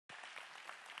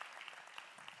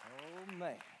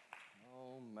man.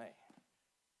 Oh, man.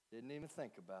 Didn't even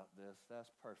think about this.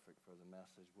 That's perfect for the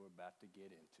message we're about to get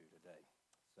into today.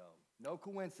 So, no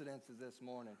coincidences this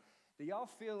morning. Do y'all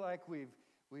feel like we've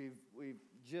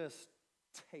just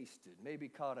tasted, maybe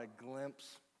caught a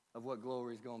glimpse of what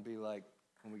glory is going to be like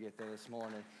when we get there this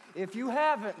morning? If you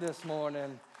haven't this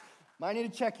morning, might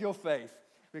need to check your faith,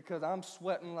 because I'm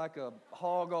sweating like a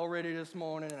hog already this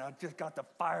morning, and I just got the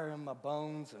fire in my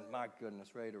bones, and my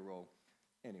goodness, ready to roll.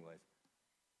 Anyways,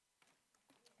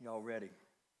 y'all ready?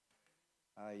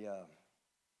 I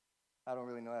don't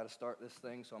really know how to start this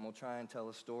thing, so I'm going to try and tell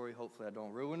a story. Hopefully I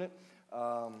don't ruin it.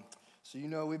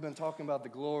 So we've been talking about the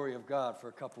glory of God for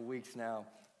a couple weeks now,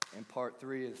 and part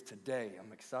 3 is today.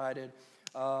 I'm excited.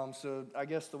 So I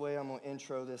guess the way I'm going to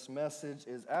intro this message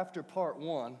is after part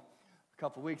 1, a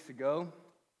couple weeks ago,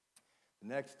 the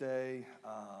next day,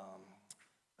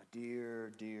 a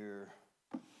dear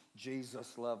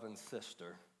Jesus-loving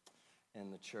sister in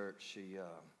the church,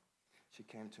 she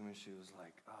came to me and she was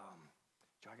like,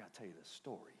 Joe, I got to tell you this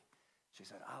story. She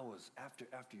said, I was, after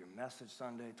your message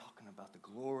Sunday, talking about the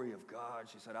glory of God,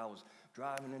 she said, I was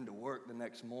driving into work the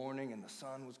next morning and the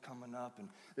sun was coming up and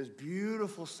this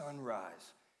beautiful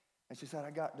sunrise. And she said, I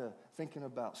got to thinking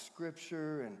about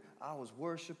scripture and I was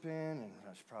worshiping, and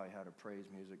she probably had her praise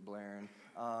music blaring.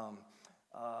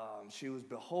 She was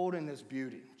beholding this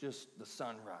beauty, just the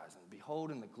sunrise, and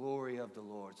beholding the glory of the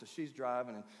Lord. So she's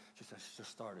driving, and she said she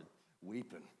just started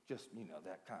weeping, just,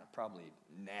 that kind of probably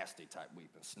nasty type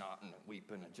weeping, snotting and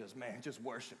weeping, and just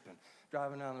worshiping,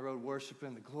 driving down the road,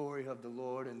 worshiping the glory of the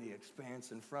Lord and the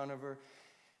expanse in front of her.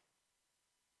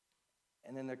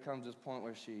 And then there comes this point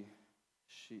where she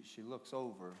looks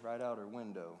over right out her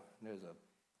window, and there's a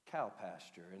cow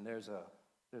pasture, and there's a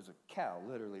cow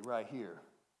literally right here,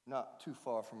 not too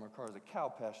far from her car. There's a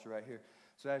cow pasture right here.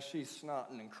 So as she's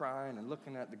snotting and crying and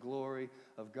looking at the glory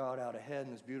of God out ahead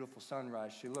in this beautiful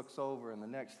sunrise, she looks over, and the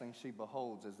next thing she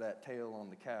beholds is that tail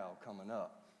on the cow coming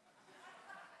up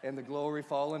and the glory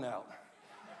falling out.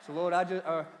 So Lord,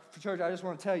 church, I just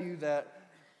want to tell you that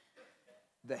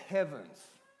the heavens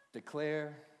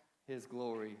declare his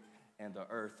glory and the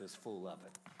earth is full of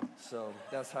it. So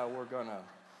that's how we're gonna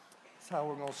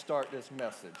start this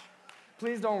message.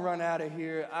 Please don't run out of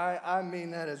here. I mean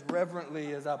that as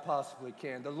reverently as I possibly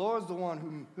can. The Lord's the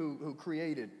one who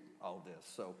created all this,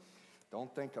 so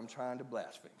don't think I'm trying to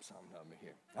blaspheme something over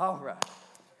here. All right,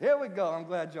 here we go. I'm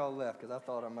glad y'all left, because I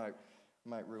thought I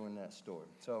might ruin that story.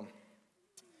 So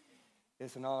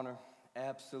it's an honor,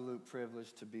 absolute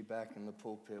privilege to be back in the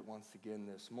pulpit once again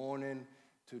this morning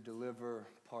to deliver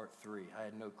part 3. I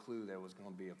had no clue there was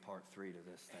going to be a part 3 to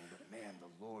this thing, but man,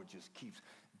 the Lord just keeps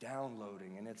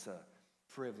downloading, and it's a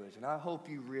privilege. And I hope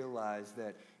you realize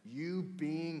that you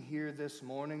being here this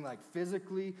morning, like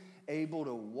physically able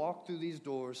to walk through these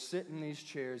doors, sit in these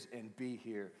chairs, and be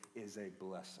here is a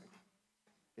blessing.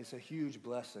 It's a huge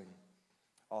blessing.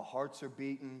 Our hearts are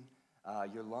beating.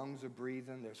 Your lungs are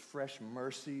breathing. There's fresh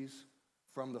mercies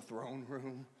from the throne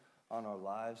room on our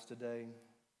lives today.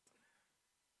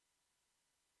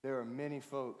 There are many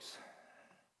folks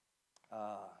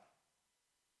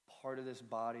part of this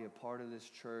body, a part of this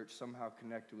church, somehow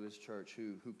connected with this church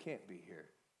who can't be here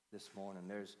this morning.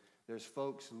 There's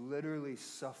folks literally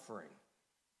suffering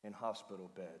in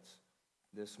hospital beds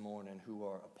this morning who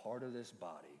are a part of this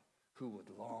body, who would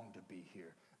long to be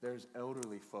here. There's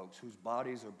elderly folks whose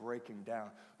bodies are breaking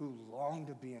down, who long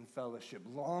to be in fellowship,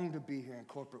 long to be here in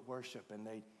corporate worship, and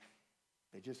they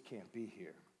just can't be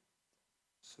here.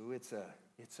 So it's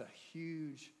a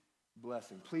huge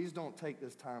blessing. Please don't take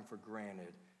this time for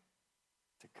granted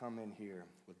to come in here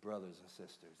with brothers and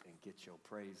sisters and get your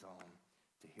praise on,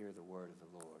 to hear the word of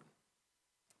the Lord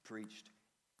preached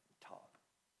and taught.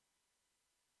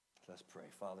 Let's pray.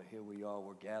 Father, here we are.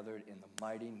 We're gathered in the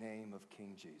mighty name of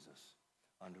King Jesus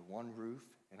under one roof,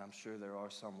 and I'm sure there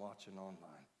are some watching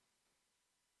online.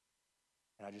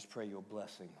 And I just pray your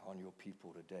blessing on your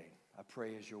people today. I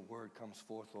pray as your word comes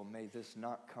forth, Lord, may this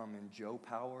not come in Joe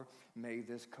power. May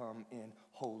this come in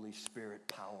Holy Spirit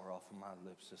power off of my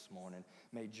lips this morning.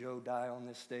 May Joe die on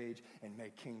this stage, and may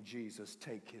King Jesus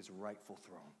take his rightful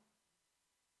throne.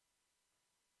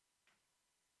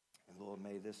 And Lord,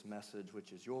 may this message,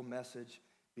 which is your message,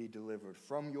 be delivered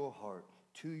from your heart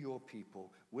to your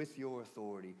people with your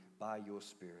authority, by your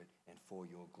Spirit, and for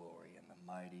your glory. In the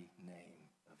mighty name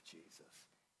of Jesus.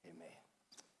 Amen.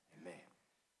 Amen.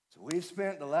 So we've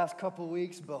spent the last couple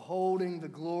weeks beholding the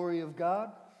glory of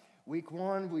God. Week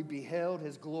 1, we beheld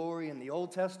his glory in the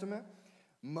Old Testament.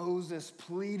 Moses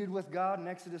pleaded with God in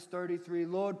Exodus 33,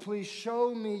 Lord, please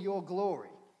show me your glory.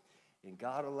 And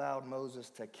God allowed Moses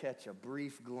to catch a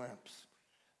brief glimpse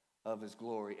of his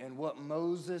glory. And what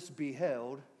Moses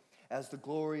beheld as the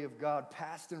glory of God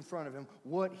passed in front of him,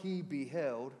 what he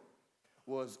beheld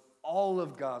was all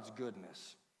of God's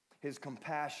goodness, his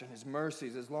compassion, his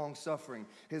mercies, his long-suffering,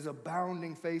 his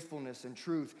abounding faithfulness and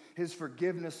truth, his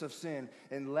forgiveness of sin,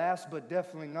 and last but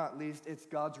definitely not least, it's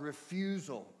God's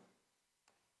refusal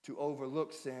to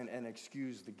overlook sin and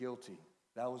excuse the guilty.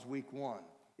 That was week 1.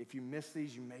 If you missed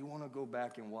these, you may want to go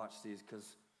back and watch these,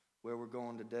 because where we're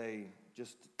going today,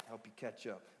 just to help you catch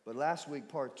up. But last week,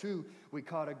 part 2, we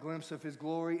caught a glimpse of his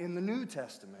glory in the New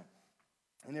Testament.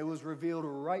 And it was revealed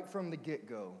right from the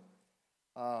get-go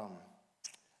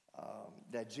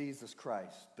that Jesus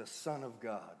Christ, the Son of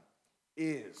God,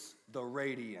 is the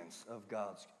radiance of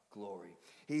God's glory.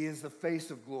 He is the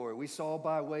face of glory. We saw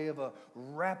by way of a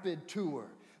rapid tour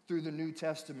through the New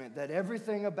Testament that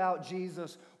everything about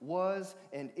Jesus was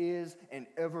and is and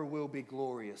ever will be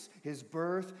glorious. His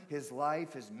birth, his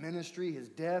life, his ministry, his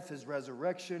death, his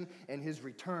resurrection, and his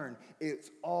return,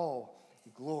 it's all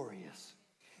glorious.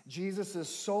 Jesus'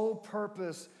 sole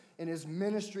purpose in his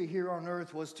ministry here on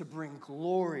earth was to bring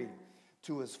glory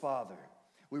to his Father.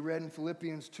 We read in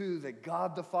Philippians 2 that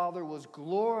God the Father was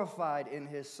glorified in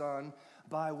his Son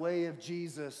by way of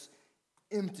Jesus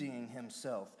emptying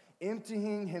himself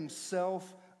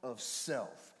of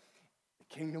self.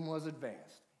 The kingdom was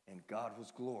advanced, and God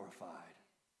was glorified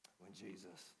when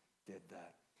Jesus did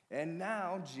that. And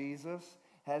now Jesus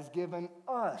has given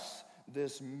us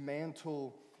this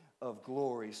mantle of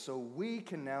glory, so we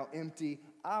can now empty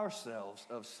ourselves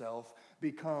of self,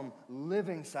 become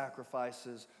living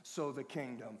sacrifices, so the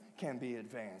kingdom can be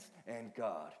advanced and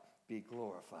God be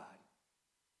glorified.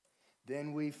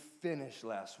 Then we finished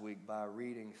last week by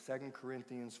reading 2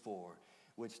 Corinthians 4,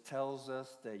 which tells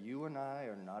us that you and I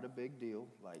are not a big deal,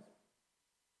 like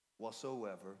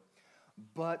whatsoever,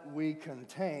 but we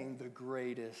contain the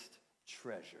greatest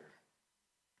treasure.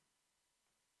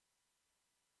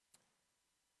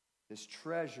 This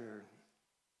treasure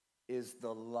is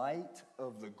the light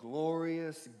of the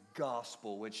glorious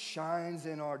gospel which shines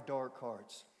in our dark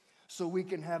hearts, so we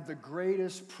can have the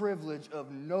greatest privilege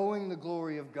of knowing the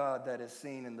glory of God that is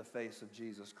seen in the face of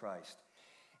Jesus Christ.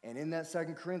 And in that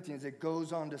 2 Corinthians, it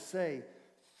goes on to say,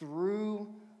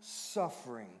 through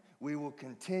suffering, we will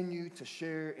continue to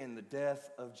share in the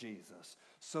death of Jesus,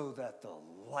 so that the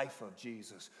life of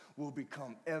Jesus will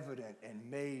become evident and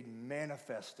made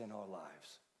manifest in our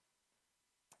lives.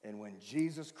 And when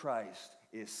Jesus Christ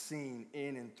is seen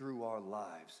in and through our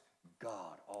lives,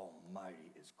 God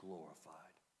Almighty is glorified.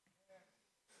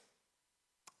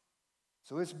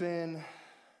 So it's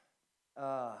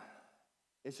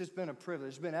just been a privilege.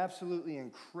 It's been absolutely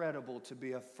incredible to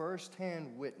be a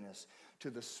firsthand witness to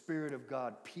the Spirit of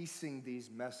God piecing these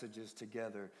messages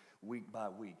together week by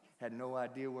week. Had no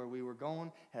idea where we were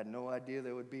going, had no idea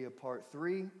there would be a part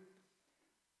 3.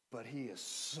 But he is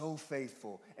so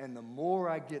faithful, and the more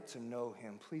I get to know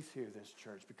him, please hear this,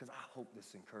 church, because I hope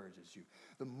this encourages you.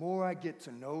 The more I get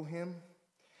to know him,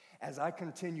 as I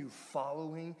continue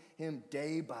following him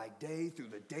day by day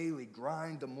through the daily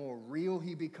grind, the more real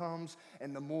he becomes,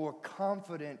 and the more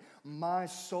confident my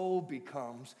soul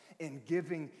becomes in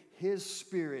giving his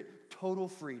Spirit total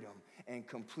freedom and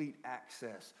complete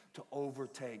access to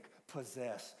overtake,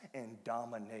 possess, and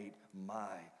dominate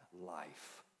my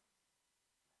life.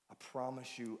 I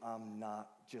promise you I'm not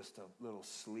just a little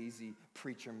sleazy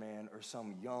preacher man or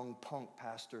some young punk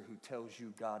pastor who tells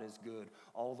you God is good,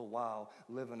 all the while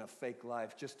living a fake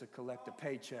life just to collect a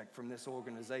paycheck from this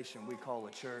organization we call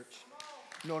a church.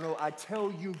 No, I tell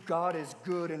you God is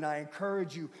good, and I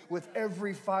encourage you with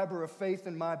every fiber of faith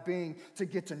in my being to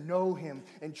get to know him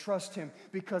and trust him,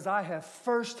 because I have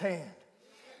firsthand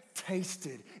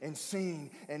tasted and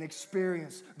seen and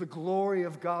experienced the glory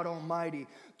of God Almighty,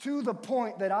 to the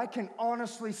point that I can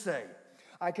honestly say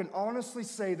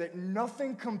that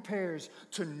nothing compares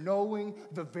to knowing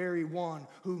the very one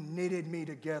who knitted me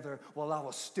together while I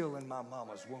was still in my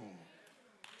mama's womb.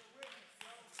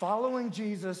 Following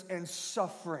Jesus and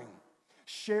suffering,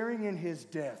 sharing in his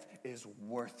death is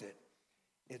worth it.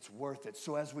 It's worth it.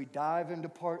 So as we dive into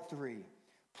part 3,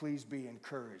 please be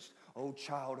encouraged. Oh,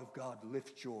 child of God,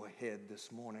 lift your head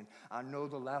this morning. I know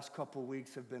the last couple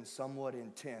weeks have been somewhat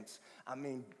intense. I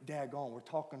mean, daggone, we're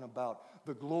talking about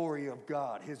the glory of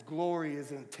God. His glory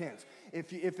is intense.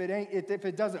 If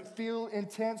it doesn't feel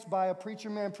intense by a preacher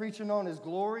man preaching on his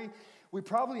glory, we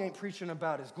probably ain't preaching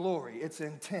about his glory. It's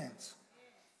intense.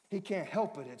 He can't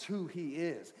help it. It's who he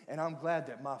is. And I'm glad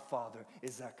that my Father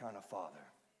is that kind of Father.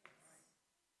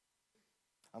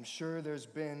 I'm sure there's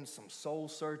been some soul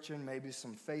searching, maybe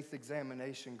some faith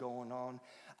examination going on.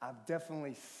 I've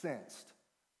definitely sensed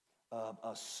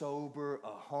a sober,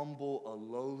 a humble, a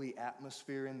lowly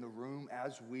atmosphere in the room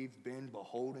as we've been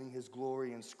beholding his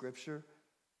glory in Scripture.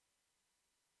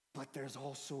 But there's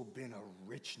also been a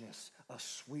richness, a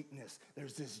sweetness.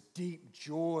 There's this deep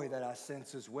joy that I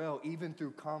sense as well, even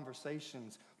through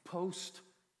conversations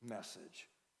post-message.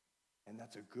 And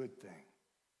that's a good thing.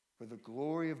 For the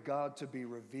glory of God to be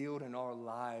revealed in our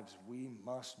lives, we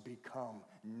must become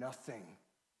nothing.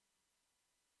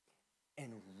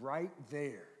 And right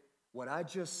there, what I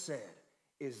just said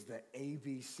is the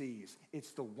ABCs.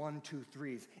 It's the 1, 2,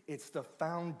 3s. It's the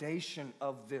foundation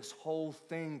of this whole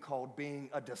thing called being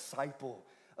a disciple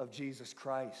of Jesus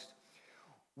Christ.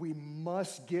 We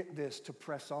must get this to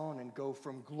press on and go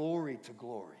from glory to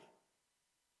glory.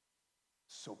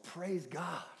 So praise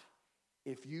God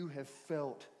if you have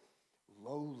felt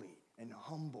lowly and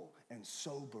humble and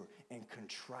sober and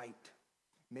contrite.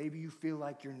 Maybe you feel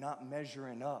like you're not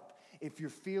measuring up. If you're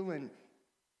feeling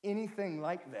anything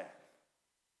like that,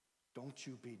 don't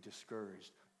you be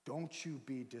discouraged. Don't you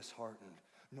be disheartened.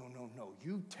 No.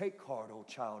 You take heart, O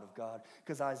child of God,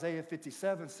 because Isaiah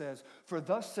 57 says, "For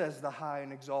thus says the high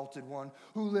and exalted one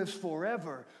who lives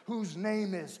forever, whose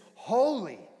name is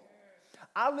holy."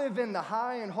 I live in the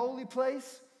high and holy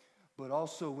place, but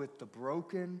also with the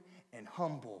broken and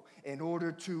humble, in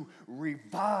order to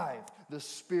revive the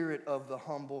spirit of the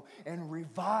humble and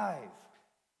revive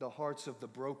the hearts of the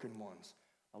broken ones.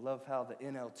 I love how the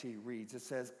NLT reads. It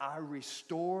says, "I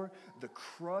restore the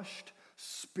crushed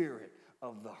spirit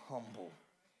of the humble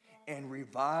and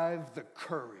revive the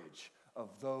courage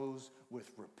of those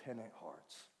with repentant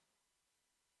hearts."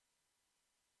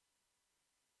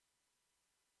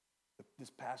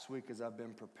 This past week, as I've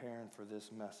been preparing for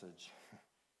this message,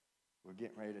 we're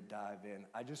getting ready to dive in.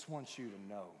 I just want you to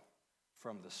know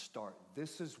from the start,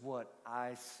 this is what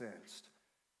I sensed.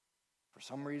 For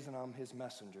some reason, I'm his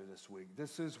messenger this week.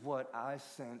 This is what I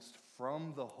sensed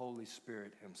from the Holy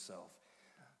Spirit himself,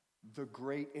 the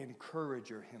great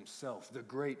encourager himself, the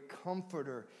great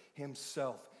comforter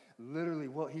himself. Literally,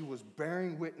 what he was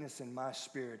bearing witness in my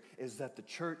spirit is that the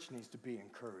church needs to be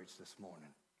encouraged this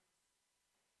morning.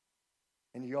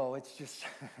 And y'all, it's just,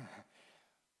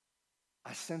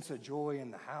 I sense a joy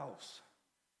in the house.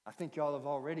 I think y'all have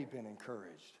already been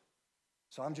encouraged.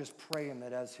 So I'm just praying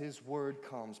that as his word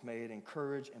comes, may it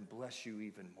encourage and bless you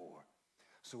even more.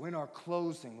 So in our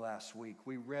closing last week,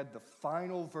 we read the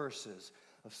final verses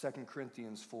of 2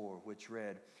 Corinthians 4, which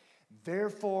read,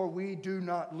 "Therefore we do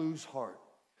not lose heart.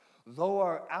 Though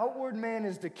our outward man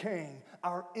is decaying,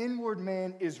 our inward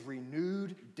man is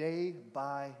renewed day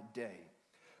by day.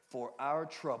 For our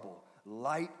trouble,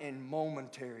 light and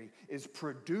momentary, is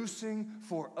producing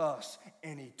for us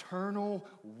an eternal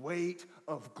weight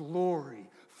of glory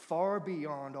far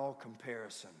beyond all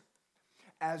comparison,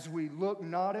 as we look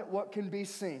not at what can be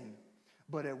seen,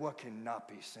 but at what cannot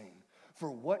be seen. For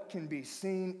what can be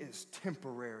seen is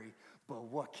temporary, but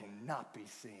what cannot be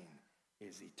seen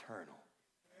is eternal."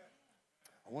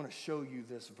 I want to show you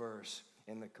this verse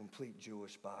in the Complete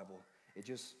Jewish Bible.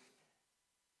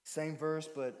 Same verse,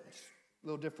 but a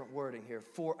little different wording here.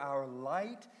 "For our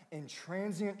light and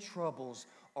transient troubles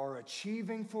are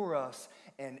achieving for us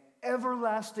an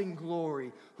everlasting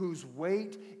glory whose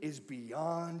weight is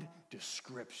beyond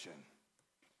description."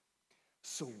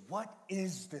 So what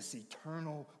is this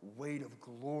eternal weight of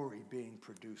glory being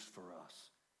produced for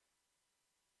us?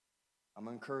 I'm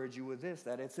going to encourage you with this,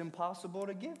 that it's impossible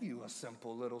to give you a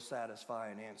simple little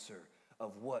satisfying answer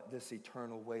of what this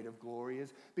eternal weight of glory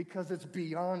is, because it's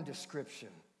beyond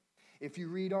description. If you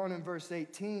read on in verse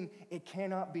 18, it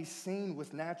cannot be seen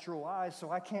with natural eyes,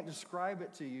 so I can't describe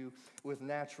it to you with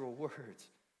natural words,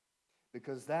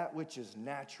 because that which is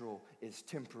natural is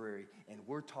temporary, and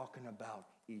we're talking about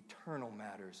eternal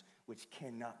matters which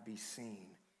cannot be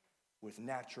seen with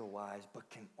natural eyes, but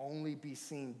can only be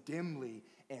seen dimly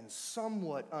and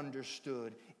somewhat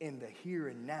understood in the here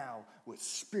and now with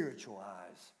spiritual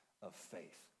eyes of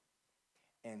faith.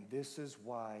 And this is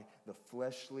why the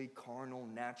fleshly, carnal,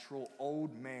 natural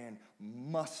old man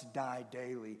must die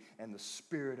daily, and the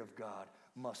Spirit of God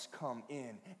must come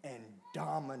in and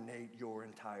dominate your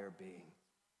entire being.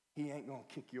 He ain't going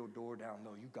to kick your door down,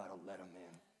 though. You got to let him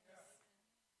in.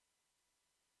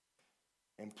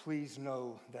 And please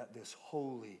know that this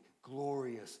holy,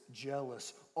 glorious,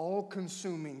 jealous,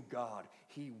 all-consuming God,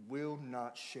 he will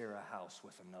not share a house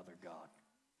with another God.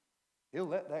 He'll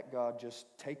let that God just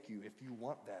take you if you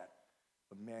want that.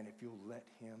 But man, if you'll let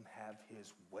him have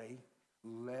his way,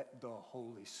 let the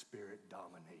Holy Spirit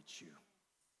dominate you.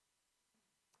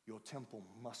 Your temple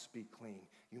must be clean.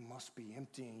 You must be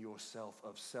emptying yourself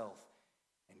of self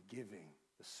and giving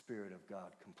the Spirit of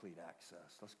God complete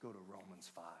access. Let's go to Romans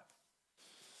 5.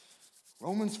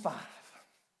 Romans 5.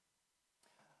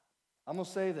 I'm going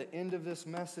to say the end of this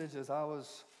message as I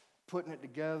was putting it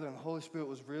together and the Holy Spirit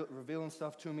was revealing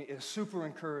stuff to me is super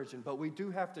encouraging, but we do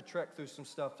have to trek through some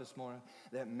stuff this morning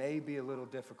that may be a little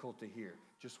difficult to hear.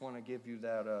 Just want to give you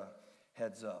that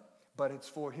heads up. But it's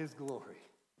for his glory,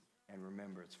 and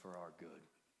remember, it's for our good.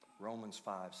 Romans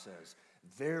 5 says,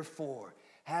 therefore,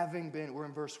 we're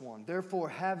in verse 1, therefore,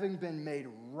 having been made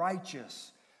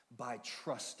righteous by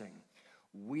trusting,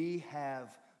 we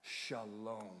have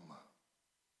shalom,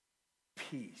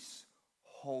 peace,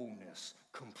 wholeness,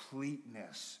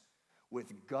 completeness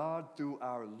with God through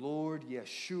our Lord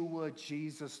Yeshua,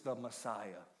 Jesus the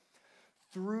Messiah.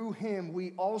 Through him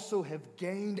we also have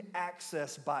gained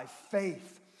access by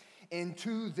faith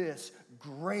into this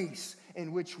grace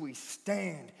in which we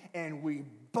stand and we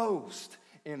boast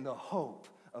in the hope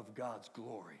of God's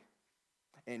glory.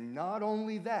 And not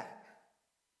only that,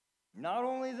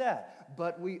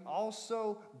 but we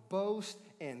also boast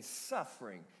in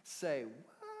suffering. Say,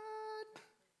 what?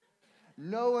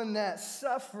 Knowing that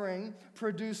suffering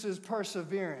produces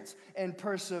perseverance, and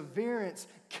perseverance,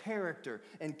 character,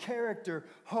 and character,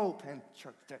 hope, and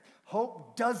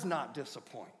hope does not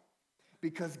disappoint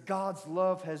because God's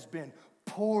love has been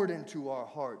poured into our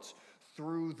hearts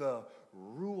through the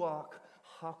Ruach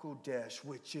HaKodesh,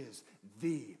 which is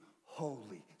the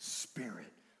Holy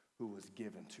Spirit who was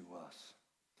given to us.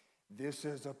 This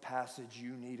is a passage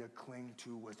you need to cling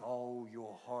to with all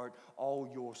your heart, all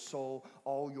your soul,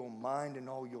 all your mind, and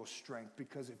all your strength.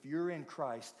 Because if you're in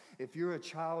Christ, if you're a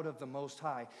child of the Most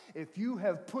High, if you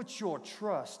have put your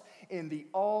trust in the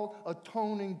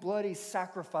all-atoning, bloody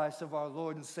sacrifice of our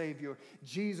Lord and Savior,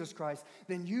 Jesus Christ,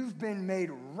 then you've been made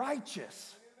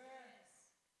righteous.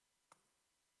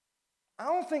 I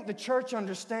don't think the church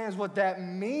understands what that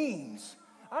means.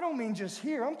 I don't mean just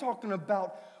here. I'm talking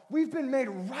about we've been made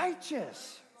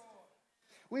righteous.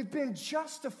 We've been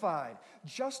justified.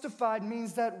 Justified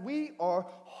means that we are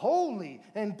holy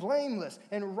and blameless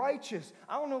and righteous.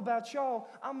 I don't know about y'all.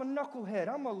 I'm a knucklehead.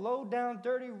 I'm a low-down,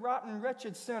 dirty, rotten,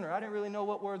 wretched sinner. I didn't really know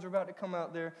what words were about to come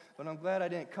out there, but I'm glad I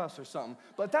didn't cuss or something.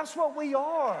 But that's what we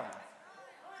are.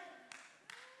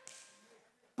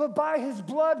 But by his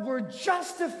blood, we're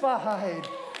justified.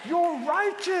 You're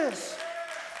righteous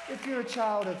if you're a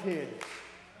child of his.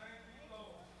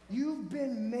 You've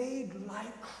been made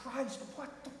like Christ.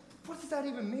 What does that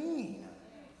even mean?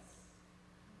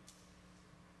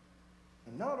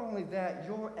 And not only that,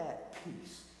 you're at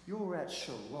peace. You're at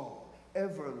shalom,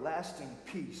 everlasting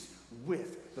peace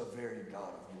with the very God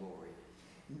of glory.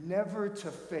 Never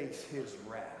to face his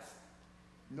wrath.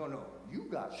 No, you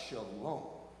got shalom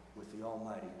with the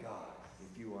Almighty God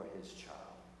if you are his child.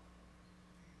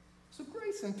 So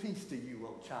grace and peace to you,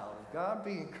 O child of God.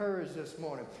 Be encouraged this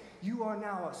morning. You are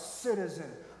now a citizen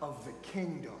of the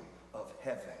kingdom of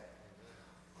heaven.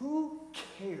 Who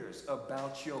cares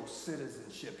about your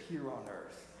citizenship here on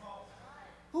earth?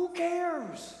 Who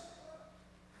cares?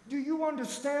 Do you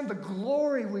understand the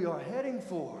glory we are heading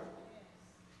for?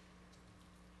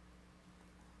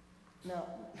 Now,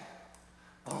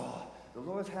 the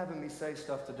Lord's having me say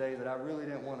stuff today that I really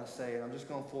didn't want to say, and I'm just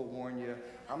going to forewarn you.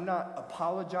 I'm not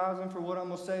apologizing for what I'm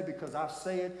going to say because I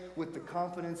say it with the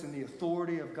confidence and the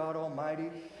authority of God Almighty,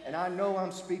 and I know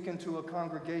I'm speaking to a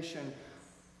congregation.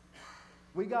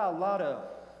 We got a lot of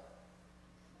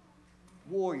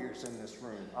warriors in this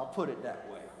room. I'll put it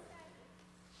that way.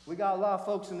 We got a lot of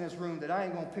folks in this room that I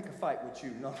ain't going to pick a fight with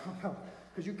you. No,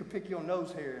 because you could pick your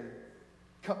nose hair and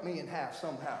cut me in half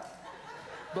somehow.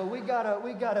 But we got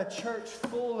a church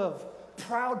full of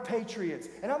proud patriots.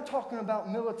 And I'm talking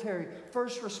about military,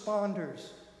 first responders.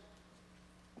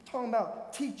 I'm talking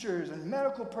about teachers and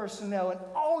medical personnel. And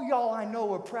all y'all I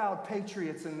know are proud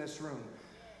patriots in this room.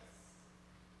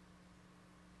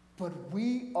 But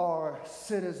we are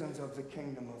citizens of the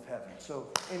kingdom of heaven.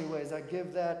 So anyways, I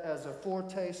give that as a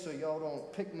foretaste so y'all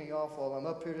don't pick me off while I'm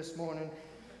up here this morning.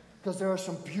 Because there are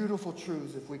some beautiful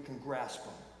truths if we can grasp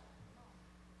them.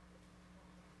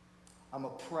 I'm a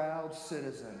proud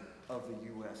citizen of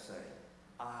the USA.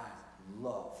 I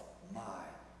love my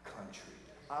country.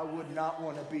 I would not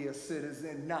want to be a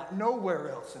citizen, not nowhere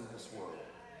else in this world.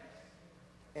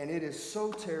 And it is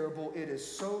so terrible, it is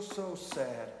so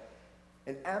sad,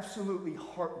 and absolutely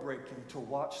heartbreaking to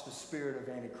watch the spirit of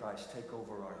Antichrist take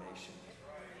over our nation.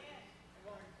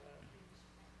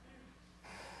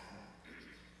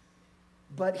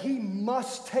 But he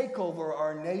must take over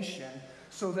our nation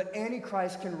so that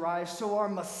Antichrist can rise, so our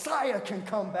Messiah can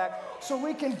come back, so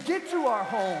we can get to our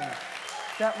home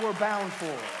that we're bound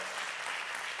for.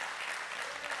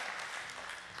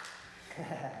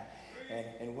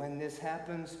 And when this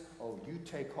happens, oh, you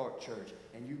take heart, church,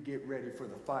 and you get ready for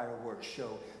the fireworks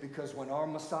show. Because when our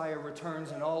Messiah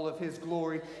returns in all of his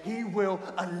glory, he will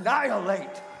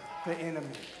annihilate the enemy.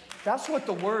 That's what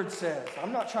the Word says.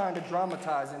 I'm not trying to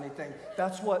dramatize anything.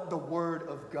 That's what the Word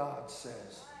of God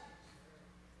says.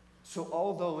 So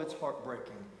although it's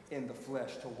heartbreaking in the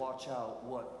flesh to watch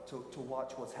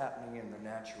what's happening in the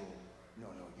natural, no,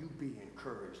 you be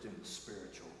encouraged in the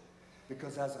spiritual.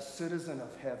 Because as a citizen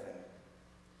of heaven,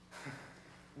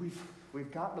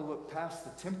 we've got to look past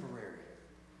the temporary,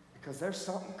 because there's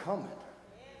something coming.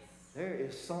 There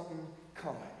is something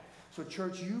coming. So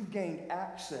church, you've gained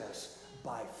access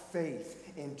by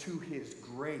faith into his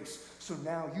grace. So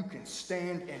now you can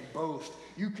stand and boast.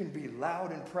 You can be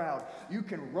loud and proud. You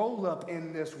can roll up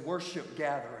in this worship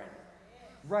gathering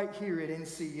right here at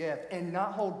NCF and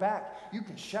not hold back. You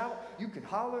can shout, you can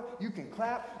holler, you can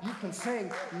clap, you can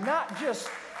sing, not just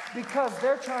because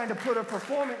they're trying to put a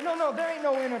performance. No, there ain't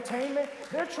no entertainment.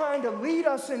 They're trying to lead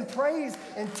us in praise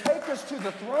and take us to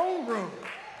the throne room.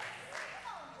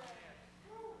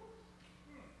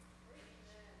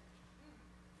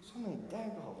 So many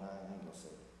dang, hold on, I ain't gonna say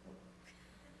it.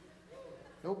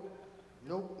 Nope.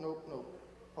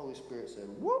 Holy Spirit said,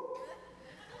 whoop.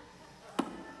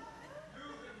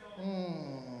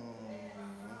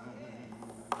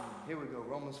 Here we go,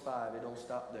 Romans 5, it don't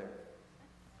stop there.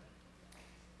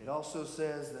 It also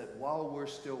says that while we're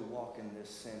still walking this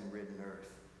sin-ridden earth,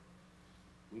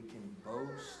 we can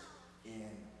boast in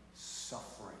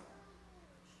suffering.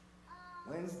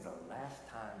 When's the last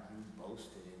time you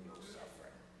boasted in your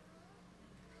suffering?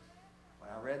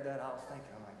 When I read that, I was thinking,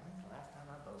 I'm like, when's the last time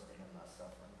I boasted in my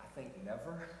suffering? I think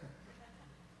never.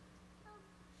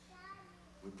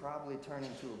 We probably turn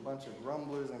into a bunch of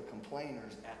grumblers and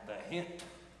complainers at the hint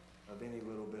of any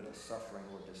little bit of suffering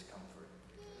or discomfort.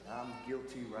 And I'm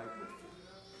guilty right with you.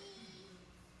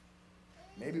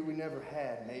 Maybe we never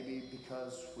had, maybe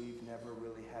because we've never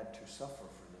really had to suffer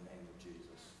for the name of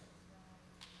Jesus.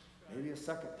 Maybe a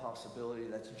second possibility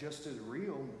that's just as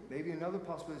real. Maybe another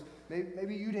possibility is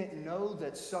maybe you didn't know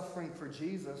that suffering for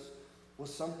Jesus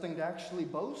was something to actually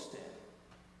boast in.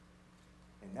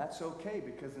 And that's okay,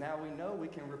 because now we know we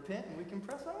can repent and we can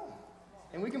press on.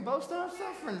 And we can boast in our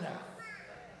suffering now.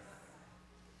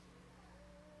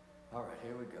 All right,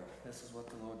 here we go. This is what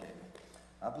the Lord gave me.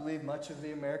 I believe much of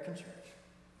the American church.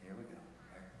 Here we go.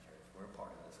 American church. We're a part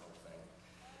of this whole thing.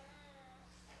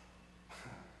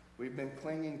 We've been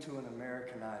clinging to an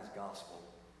Americanized gospel,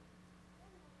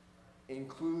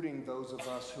 including those of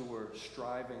us who were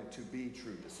striving to be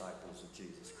true disciples of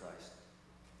Jesus Christ.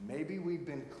 Maybe we've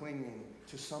been clinging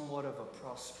to somewhat of a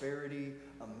prosperity,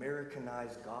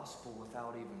 Americanized gospel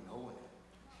without even knowing it.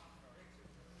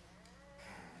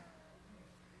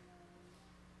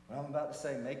 What I'm about to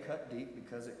say may cut deep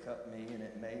because it cut me, and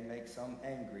it may make some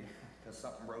angry because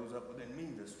something rose up within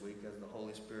me this week as the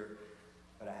Holy Spirit,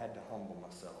 but I had to humble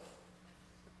myself.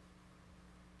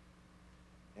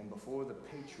 And before the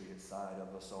patriot side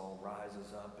of us all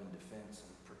rises up in defense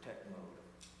and protect mode,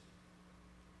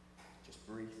 just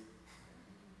breathe.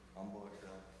 Humble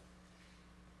yourself.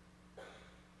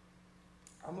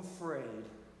 I'm afraid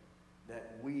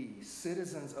that we,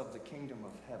 citizens of the kingdom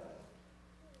of heaven,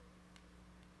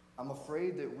 I'm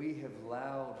afraid that we have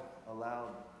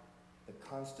allowed the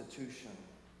Constitution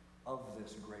of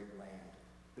this great land,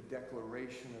 the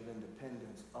Declaration of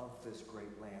Independence of this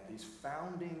great land, these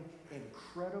founding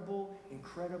incredible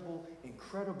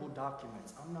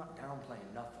documents. I'm not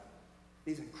downplaying nothing.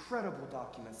 These incredible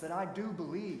documents that I do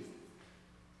believe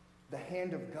the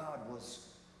hand of God was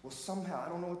somehow, I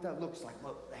don't know what that looks like,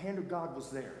 but the hand of God was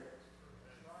there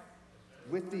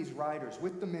with these writers,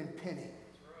 with the men penning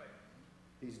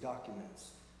these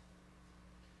documents.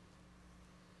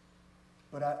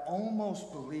 But I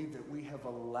almost believe that we have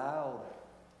allowed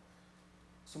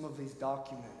some of these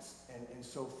documents and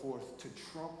so forth to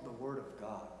trump the Word of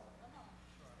God.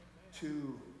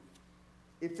 To,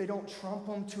 if they don't trump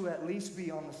them, to at least be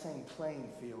on the same playing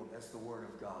field as the Word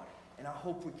of God. And I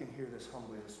hope we can hear this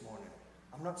humbly this morning.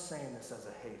 I'm not saying this as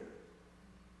a hater.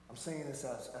 I'm saying this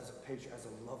as a patriot, as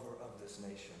a lover of this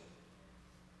nation.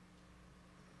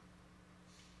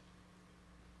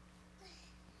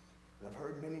 I've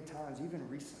heard many times, even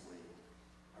recently,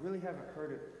 I really haven't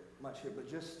heard it much here, but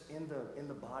just in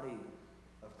the body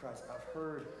of Christ, I've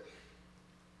heard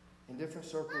in different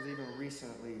circles, even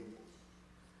recently,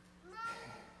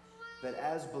 that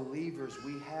as believers,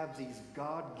 we have these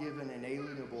God-given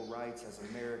inalienable rights as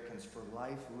Americans for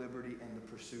life, liberty, and the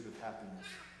pursuit of happiness.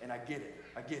 And I get it.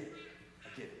 I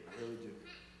really do.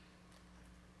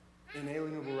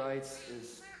 Inalienable rights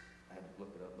is, I had to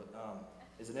look it up, but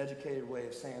is an educated way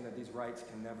of saying that these rights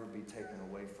can never be taken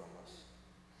away from us.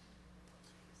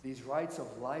 These rights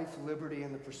of life, liberty,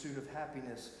 and the pursuit of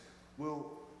happiness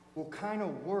will kind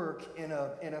of work in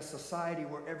a society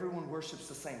where everyone worships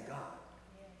the same God,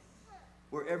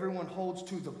 where everyone holds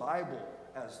to the Bible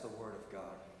as the Word of God.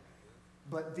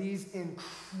 But these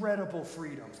incredible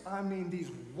freedoms, I mean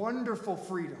these wonderful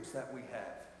freedoms that we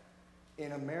have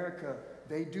in America,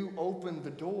 they do open the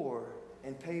door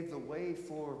and pave the way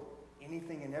for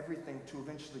anything and everything to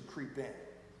eventually creep in.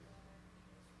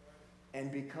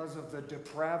 And because of the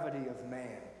depravity of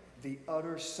man, the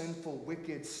utter sinful,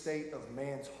 wicked state of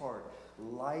man's heart,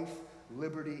 life,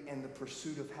 liberty, and the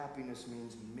pursuit of happiness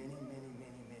means many, many,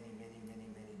 many, many, many, many,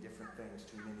 many different things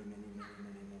to many, many, many,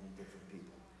 many, many different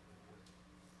people.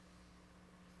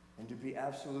 And to be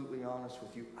absolutely honest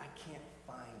with you, I can't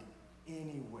find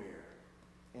anywhere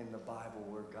in the Bible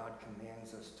where God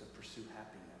commands us to pursue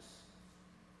happiness.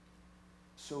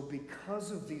 So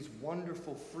because of these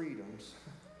wonderful freedoms,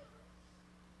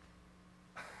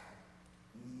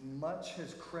 much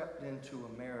has crept into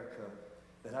America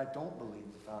that I don't believe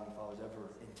the Founding Fathers ever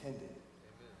intended. Amen.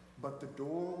 But the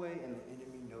doorway and the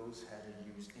enemy knows how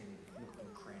to use any nook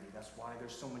and cranny. That's why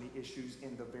there's so many issues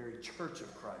in the very church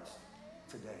of Christ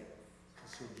today.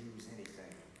 Because he'll use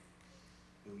anything.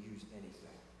 He'll use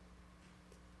anything.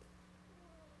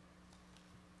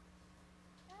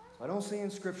 So I don't see in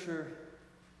Scripture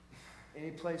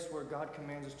any place where God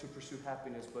commands us to pursue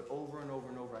happiness, but over and over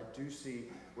and over, I do see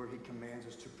where he commands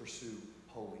us to pursue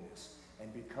holiness.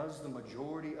 And because the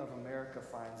majority of America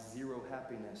finds zero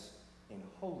happiness in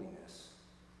holiness,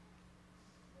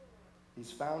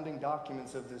 these founding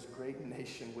documents of this great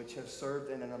nation, which have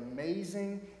served in an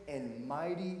amazing and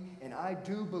mighty, and I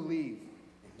do believe,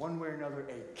 in one way or another,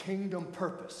 a kingdom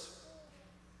purpose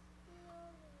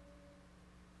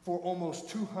for almost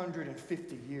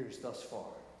 250 years thus far.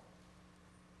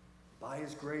 By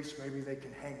his grace, maybe they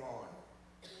can hang on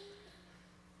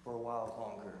for a while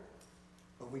longer.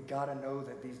 But we got to know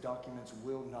that these documents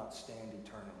will not stand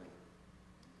eternally.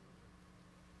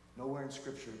 Nowhere in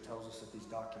Scripture tells us that these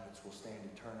documents will stand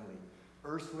eternally.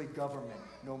 Earthly government,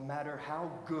 no matter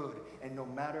how good and no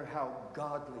matter how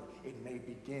godly it may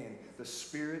begin, the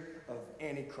spirit of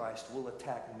Antichrist will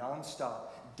attack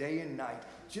nonstop, day and night,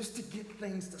 just to get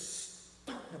things to start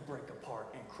to break apart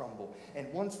and crumble.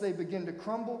 And once they begin to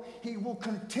crumble, he will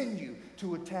continue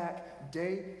to attack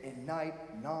day and night,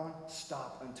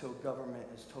 non-stop, until government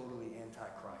is totally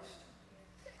antichrist.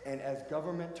 And as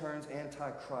government turns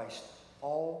antichrist,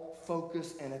 all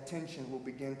focus and attention will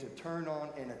begin to turn on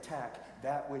and attack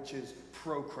that which is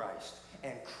pro-Christ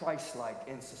and Christ-like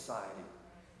in society.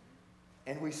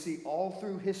 And we see all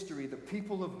through history the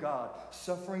people of God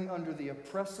suffering under the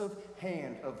oppressive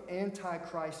hand of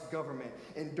antichrist government,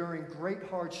 enduring great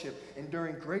hardship,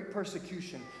 enduring great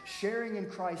persecution, sharing in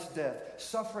Christ's death,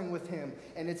 suffering with him.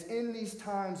 And it's in these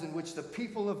times in which the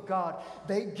people of God,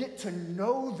 they get to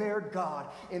know their God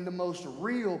in the most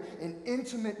real and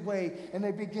intimate way, and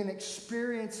they begin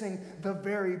experiencing the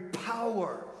very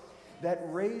power that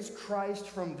raised Christ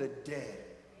from the dead.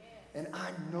 And I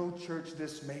know, church,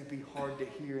 this may be hard to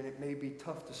hear and it may be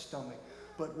tough to stomach,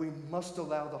 but we must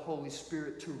allow the Holy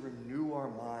Spirit to renew our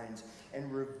minds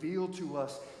and reveal to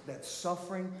us that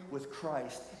suffering with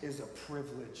Christ is a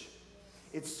privilege.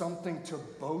 It's something to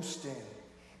boast in.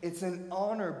 It's an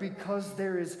honor because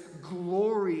there is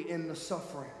glory in the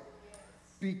suffering.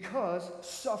 Because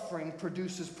suffering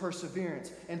produces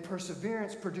perseverance, and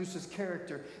perseverance produces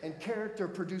character, and character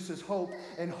produces hope,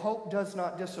 and hope does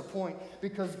not disappoint,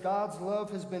 because God's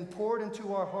love has been poured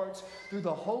into our hearts through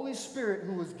the Holy Spirit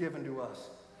who was given to us.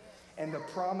 And the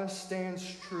promise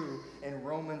stands true in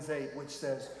Romans 8, which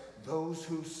says, those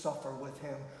who suffer with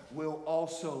him will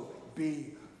also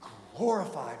be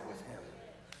glorified with him.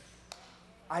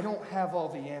 I don't have all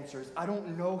the answers. I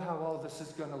don't know how all this is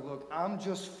going to look. I'm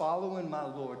just following my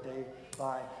Lord day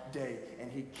by day,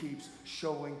 and he keeps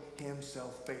showing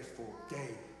himself faithful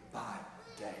day by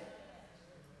day.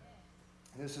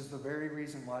 And this is the very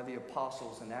reason why the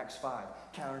apostles in Acts 5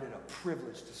 counted it a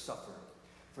privilege to suffer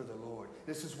for the Lord.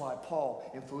 This is why Paul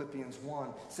in Philippians 1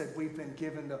 said we've been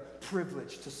given the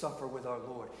privilege to suffer with our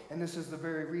Lord. And this is the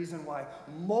very reason why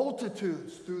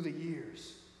multitudes through the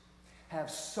years have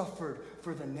suffered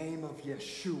for the name of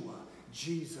Yeshua,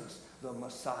 Jesus, the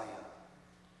Messiah.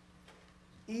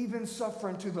 Even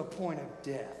suffering to the point of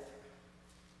death.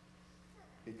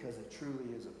 Because it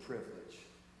truly is a privilege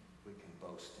we can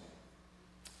boast in.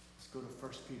 Let's go to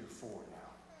 1 Peter 4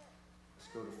 now. Let's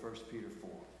go to 1 Peter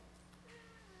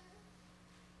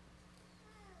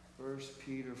 4. 1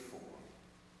 Peter 4.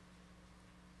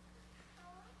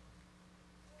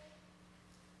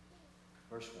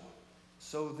 Verse 1.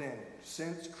 So then,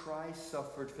 since Christ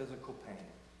suffered physical pain,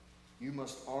 you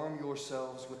must arm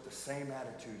yourselves with the same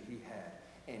attitude he had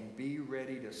and be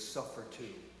ready to suffer too.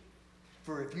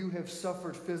 For if you have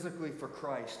suffered physically for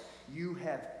Christ, you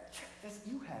have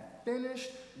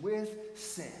finished with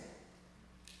sin.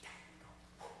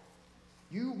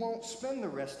 You won't spend the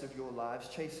rest of your lives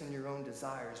chasing your own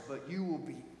desires, but you will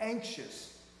be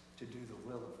anxious to do the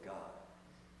will of God.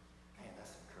 Man,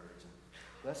 that's encouraging.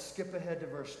 Let's skip ahead to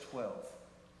verse 12.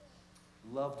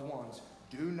 Loved ones,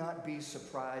 do not be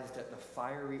surprised at the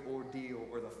fiery ordeal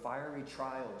or the fiery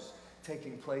trials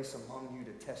taking place among you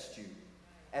to test you,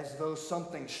 as though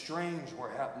something strange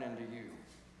were happening to you.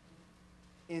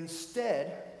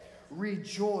 Instead,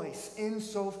 rejoice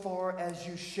insofar as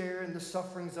you share in the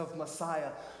sufferings of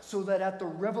Messiah, so that at the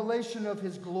revelation of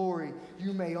his glory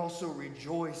you may also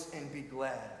rejoice and be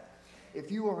glad.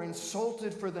 If you are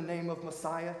insulted for the name of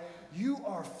Messiah, you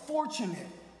are fortunate,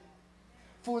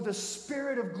 for the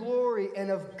Spirit of glory and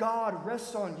of God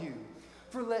rests on you.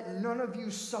 For let none of you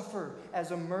suffer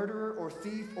as a murderer or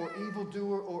thief or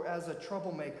evildoer or as a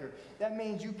troublemaker. That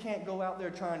means you can't go out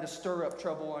there trying to stir up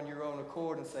trouble on your own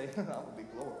accord and say, I will be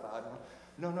glorified.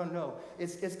 No.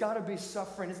 It's got to be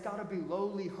suffering. It's got to be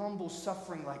lowly, humble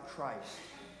suffering like Christ.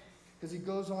 Because he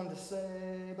goes on to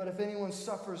say, but if anyone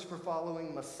suffers for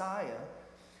following Messiah,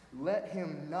 let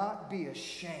him not be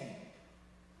ashamed,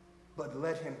 but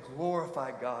let him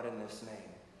glorify God in this name.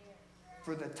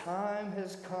 For the time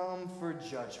has come for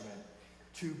judgment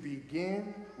to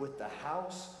begin with the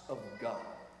house of God.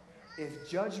 If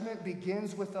judgment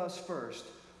begins with us first,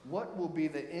 what will be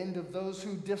the end of those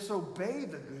who disobey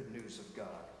the good news of God?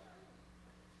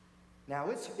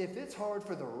 Now, if it's hard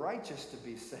for the righteous to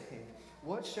be saved,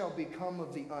 what shall become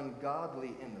of the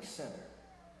ungodly and the sinner?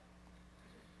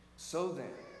 So then,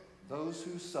 those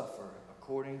who suffer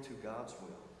according to God's will,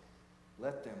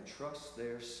 let them trust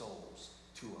their souls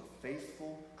to a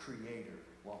faithful Creator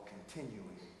while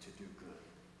continuing to do good.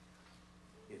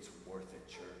 It's worth it,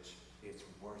 church. It's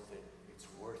worth it. It's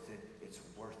worth it. It's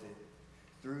worth it.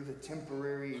 Through the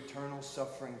temporary eternal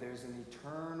suffering, there's an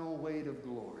eternal weight of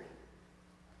glory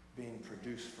being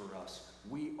produced for us.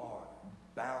 We are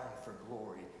bound for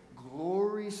glory.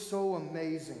 Glory so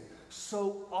amazing,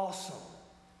 so awesome,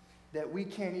 that we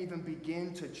can't even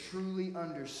begin to truly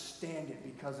understand it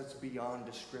because it's beyond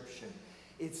description.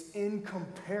 It's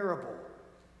incomparable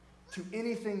to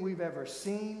anything we've ever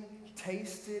seen,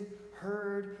 tasted,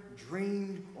 heard,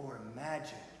 dreamed, or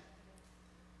imagined.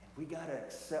 And we got to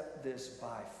accept this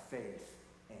by faith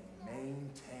and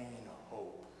maintain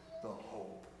hope, the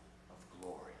hope of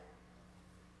glory.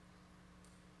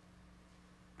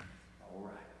 All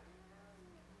right.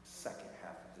 Second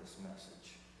half of this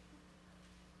message.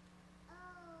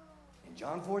 In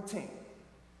John 14,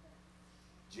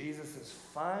 Jesus'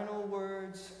 final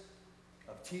words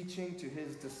of teaching to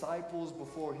his disciples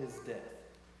before his death.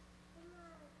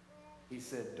 He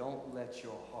said, don't let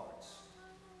your hearts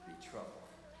be troubled.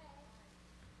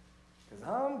 Because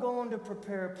I'm going to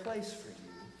prepare a place for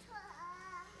you.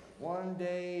 And one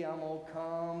day I'm going to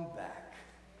come back.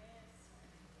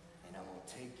 And I'm going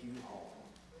to take you home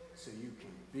so you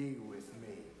can be with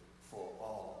me for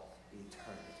all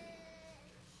eternity.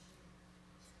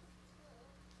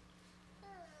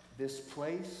 This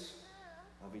place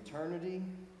of eternity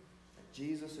that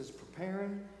Jesus is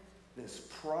preparing, this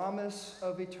promise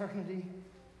of eternity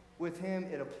with him,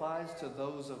 it applies to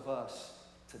those of us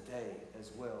today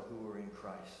as well who are in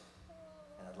Christ.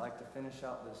 And I'd like to finish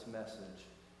out this message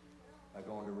by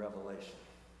going to Revelation.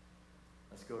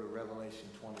 Let's go to Revelation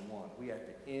 21. We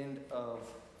at the end of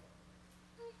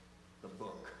the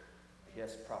book. I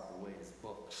guess the proper way is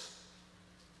books.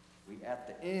 We at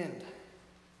the end,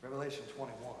 Revelation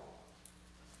 21.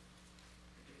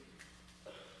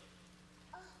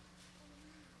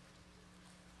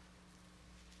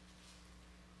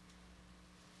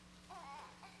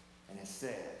 And it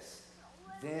says,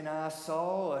 then I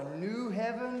saw a new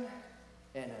heaven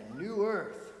and a new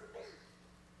earth.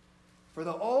 For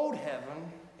the old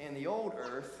heaven and the old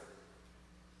earth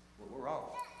were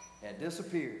wrong, had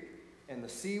disappeared, and the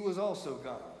sea was also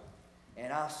gone.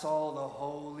 And I saw the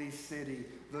holy city,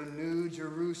 the new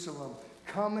Jerusalem,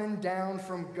 coming down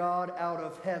from God out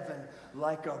of heaven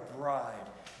like a bride,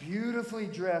 beautifully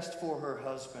dressed for her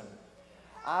husband.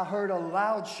 I heard a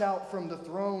loud shout from the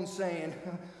throne saying,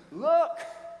 look,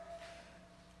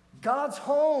 God's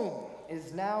home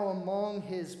is now among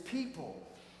his people.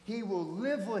 He will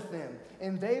live with them,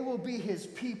 and they will be his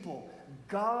people.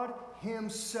 God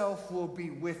himself will be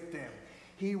with them.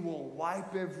 He will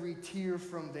wipe every tear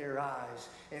from their eyes,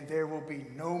 and there will be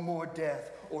no more death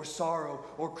or sorrow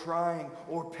or crying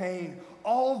or pain.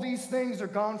 All these things are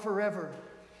gone forever.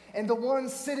 And the one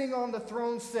sitting on the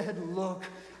throne said, look,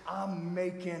 I'm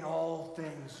making all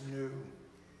things new.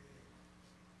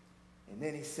 And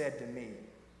then he said to me,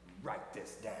 write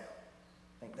this down.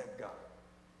 Ain't that God?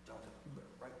 Jonathan, you better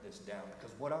write this down,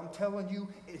 because what I'm telling you,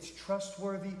 it's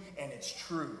trustworthy and it's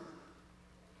true.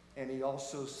 And he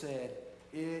also said,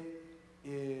 it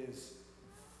is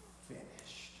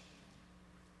finished.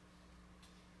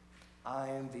 I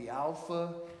am the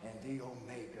Alpha and the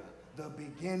Omega, the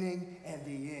beginning and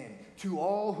the end. To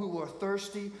all who are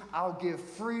thirsty, I'll give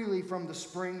freely from the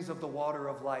springs of the water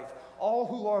of life. All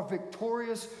who are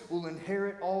victorious will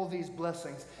inherit all these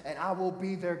blessings, and I will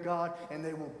be their God, and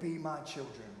they will be my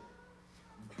children.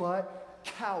 But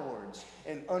cowards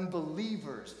and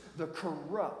unbelievers, the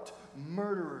corrupt,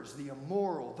 murderers, the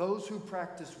immoral, those who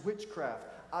practice witchcraft,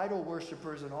 idol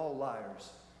worshipers, and all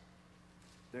liars,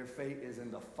 their fate is in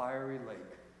the fiery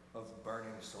lake of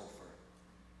burning sulfur.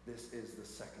 This is the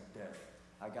second death.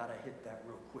 I got to hit that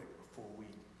real quick before we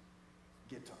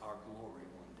get to our glory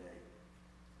one day.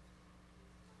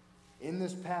 In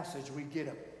this passage, we get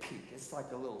a peek. It's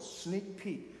like a little sneak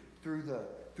peek through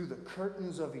the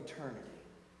curtains of eternity.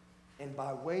 And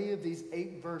by way of these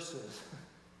 8 verses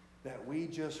that we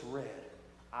just read,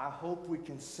 I hope we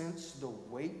can sense the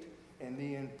weight and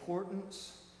the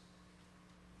importance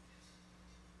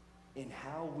in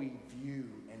how we view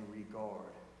and regard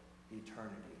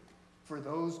eternity. For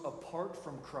those apart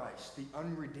from Christ, the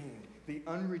unredeemed, the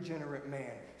unregenerate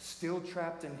man, still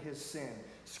trapped in his sin,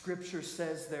 Scripture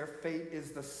says their fate is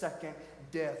the second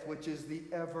death, which is the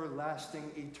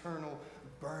everlasting, eternal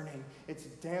burning. It's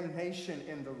damnation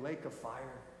in the lake of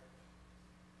fire.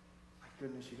 My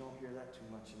goodness, you don't hear that too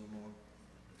much anymore.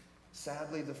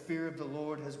 Sadly, the fear of the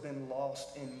Lord has been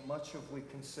lost in much of what we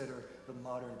consider the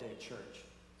modern day church.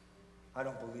 I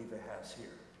don't believe it has here.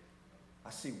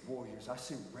 I see warriors. I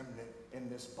see remnant in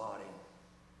this body.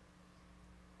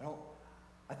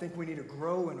 I think we need to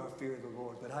grow in our fear of the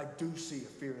Lord, but I do see a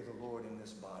fear of the Lord in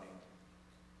this body.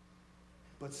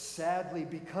 But sadly,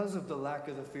 because of the lack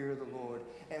of the fear of the Lord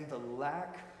and the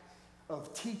lack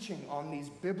of teaching on these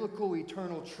biblical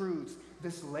eternal truths,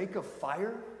 this lake of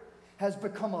fire has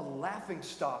become a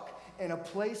laughingstock and a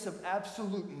place of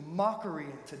absolute mockery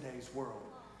in today's world.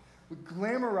 We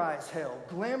glamorize hell,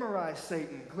 glamorize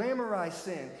Satan, glamorize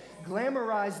sin,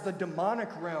 glamorize the demonic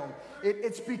realm.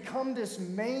 It's become this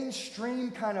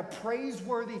mainstream kind of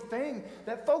praiseworthy thing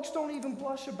that folks don't even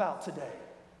blush about today.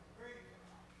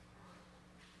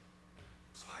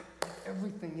 So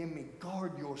everything in me,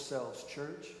 guard yourselves,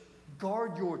 church.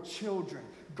 Guard your children.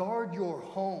 Guard your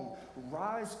home.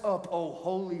 Rise up, O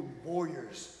holy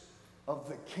warriors of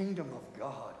the kingdom of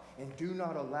God, and do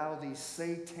not allow these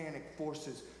satanic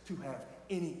forces to have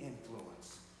any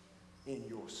influence in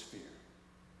your sphere.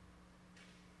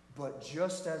 But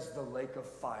just as the lake of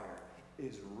fire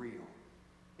is real,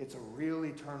 it's a real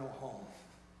eternal home,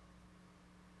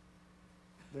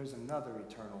 there's another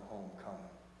eternal home coming.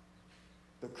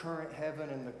 The current heaven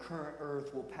and the current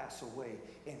earth will pass away,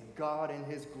 and God in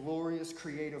his glorious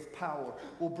creative power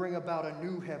will bring about a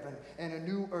new heaven and a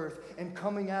new earth. And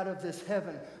coming out of this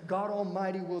heaven, God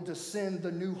Almighty will descend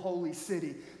the new holy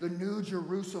city, the new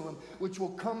Jerusalem, which will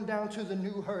come down to the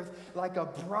new earth like a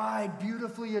bride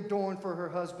beautifully adorned for her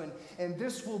husband. And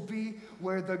this will be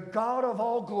where the God of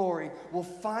all glory will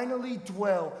finally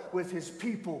dwell with his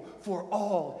people for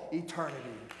all eternity.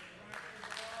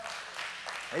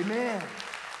 Amen.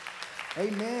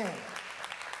 Amen.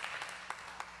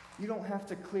 You don't have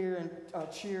to clear and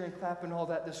cheer and clap and all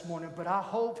that this morning, but I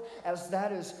hope as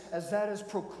that is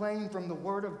proclaimed from the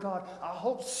Word of God, I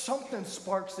hope something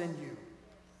sparks in you.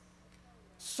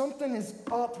 Something is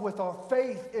up with our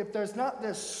faith if there's not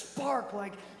this spark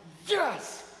like,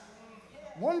 yes,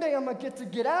 one day I'm going to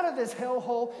get out of this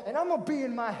hellhole and I'm going to be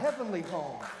in my heavenly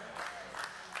home.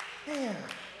 Man.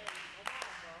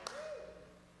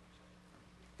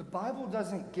 The Bible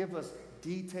doesn't give us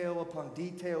detail upon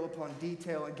detail upon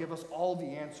detail and give us all the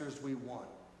answers we want.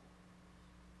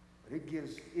 But it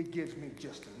gives me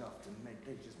just enough to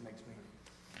it just makes me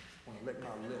want to lick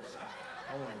my lips.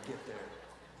 I want to get there.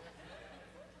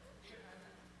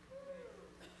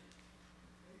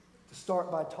 To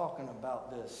start by talking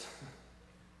about this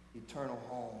eternal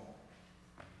home,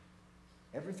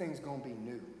 everything's going to be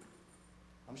new.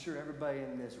 I'm sure everybody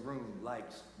in this room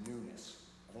likes newness.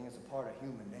 I think it's a part of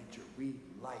human nature. We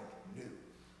like new.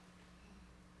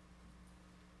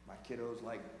 My kiddos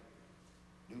like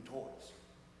new toys.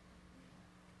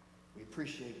 We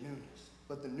appreciate newness.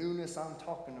 But the newness I'm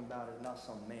talking about is not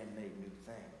some man-made new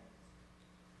thing.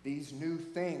 These new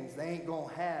things, they ain't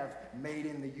gonna have made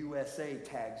in the USA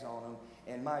tags on them.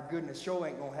 And my goodness, sure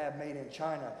ain't gonna have made in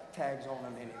China tags on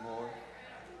them anymore.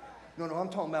 No, I'm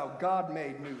talking about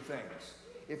God-made new things.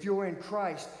 If you're in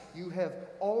Christ, you have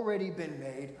already been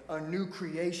made a new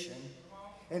creation.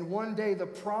 And one day the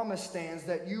promise stands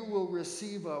that you will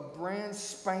receive a brand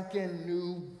spanking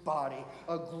new body,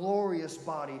 a glorious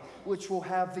body, which will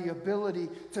have the ability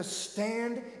to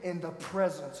stand in the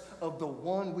presence of the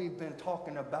one we've been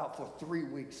talking about for 3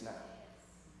 weeks now.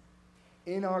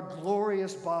 In our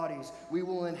glorious bodies, we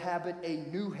will inhabit a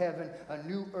new heaven, a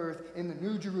new earth, in the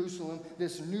new Jerusalem,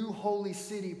 this new holy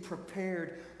city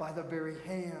prepared by the very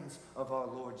hands of our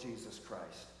Lord Jesus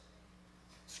Christ.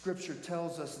 Scripture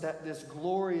tells us that this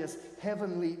glorious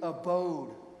heavenly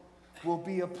abode will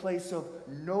be a place of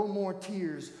no more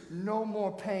tears, no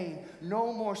more pain,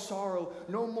 no more sorrow,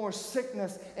 no more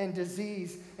sickness and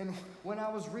disease. And when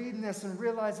I was reading this and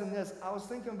realizing this, I was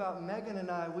thinking about Megan and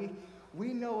I. We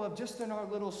know of, just in our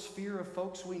little sphere of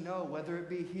folks we know, whether it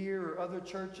be here or other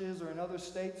churches or in other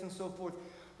states and so forth,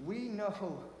 we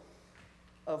know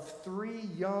of 3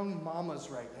 young mamas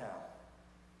right now.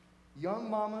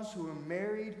 Young mamas who are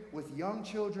married with young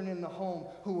children in the home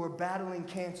who are battling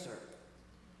cancer.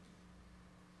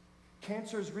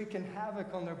 Cancer is wreaking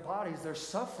havoc on their bodies. They're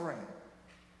suffering.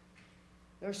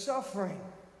 They're suffering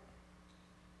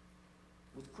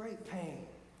with great pain.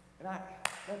 And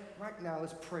right now,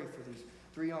 let's pray for these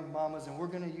 3 young mamas, and we're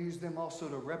going to use them also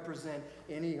to represent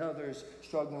any others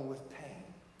struggling with pain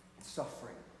and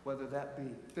suffering, whether that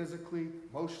be physically,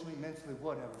 emotionally, mentally,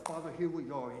 whatever. Father, here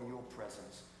we are in your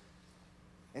presence.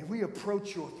 And we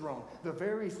approach your throne, the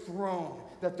very throne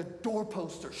that the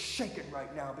doorposts are shaking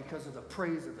right now because of the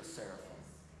praise of the seraphim.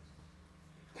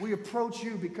 We approach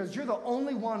you because you're the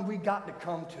only one we got to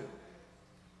come to.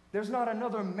 There's not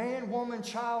another man, woman,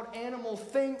 child, animal,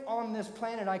 thing on this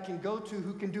planet I can go to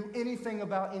who can do anything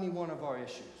about any one of our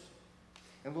issues.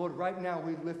 And Lord, right now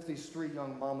we lift these 3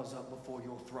 young mamas up before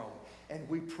your throne. And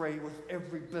we pray with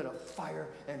every bit of fire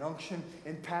and unction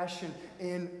and passion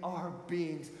in our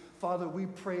beings. Father, we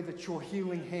pray that your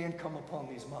healing hand come upon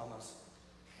these mamas.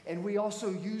 And we also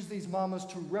use these mamas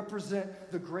to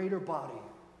represent the greater body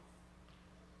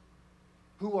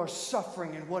who are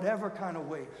suffering in whatever kind of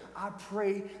way. I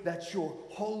pray that your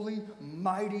holy,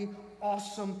 mighty,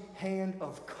 awesome hand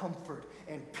of comfort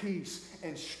and peace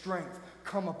and strength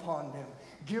come upon them.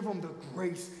 Give them the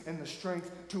grace and the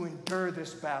strength to endure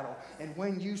this battle. And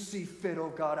when you see fit,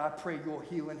 oh God, I pray your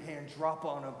healing hand drop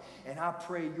on them. And I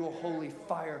pray your holy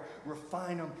fire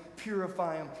refine them,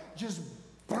 purify them. Just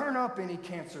burn up any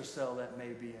cancer cell that may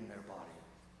be in their body.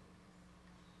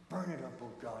 Burn it up, oh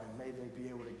God, and may they be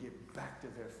able to get back to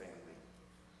their family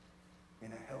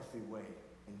in a healthy way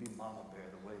and be mama bear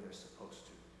the way they're supposed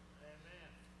to. Amen.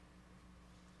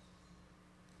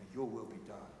 And your will be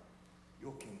done.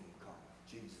 Your kingdom come.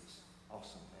 Jesus,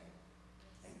 awesome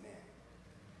name. Amen.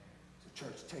 So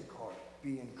church, take heart.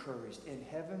 Be encouraged. In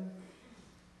heaven,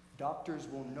 doctors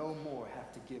will no more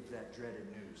have to give that dreaded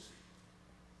news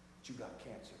that you got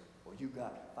cancer or you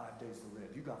got 5 days to live.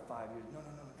 You got 5 years. No.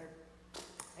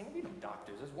 There ain't gonna be no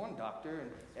doctors. There's one doctor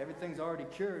and everything's already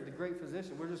cured. The great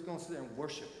physician. We're just going to sit there and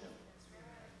worship him.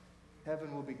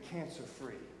 Heaven will be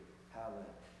cancer-free.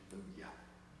 Hallelujah.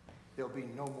 There'll be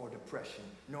no more depression,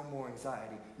 no more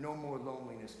anxiety, no more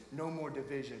loneliness, no more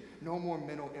division, no more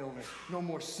mental illness, no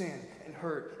more sin and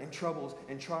hurt and troubles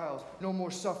and trials, no more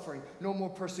suffering, no more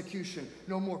persecution,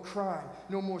 no more crime,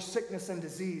 no more sickness and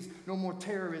disease, no more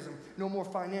terrorism, no more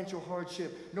financial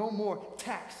hardship, no more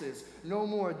taxes, no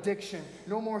more addiction,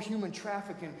 no more human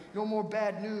trafficking, no more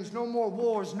bad news, no more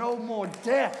wars, no more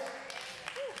death.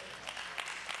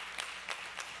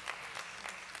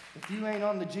 If you ain't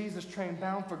on the Jesus train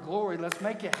bound for glory, let's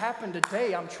make it happen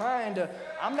today.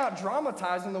 I'm not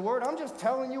dramatizing the word. I'm just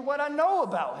telling you what I know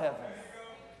about heaven.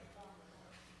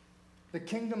 The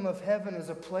kingdom of heaven is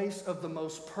a place of the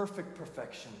most perfect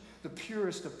perfection, the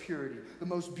purest of purity, the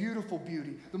most beautiful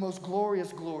beauty, the most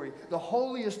glorious glory, the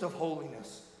holiest of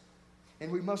holiness.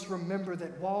 And we must remember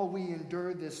that while we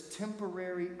endure this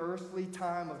temporary earthly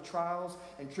time of trials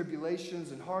and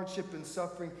tribulations and hardship and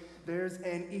suffering, there's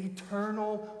an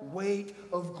eternal weight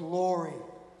of glory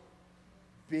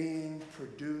being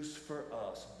produced for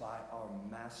us by our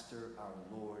Master,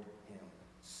 our Lord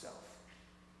himself.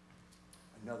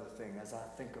 Another thing, as I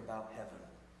think about heaven,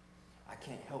 I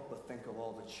can't help but think of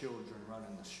all the children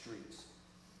running the streets,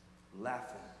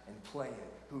 laughing and playing,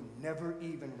 who never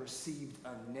even received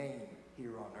a name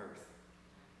here on earth.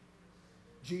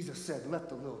 Jesus said, let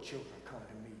the little children come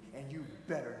to me, and you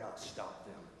better not stop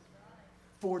them.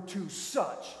 For to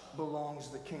such belongs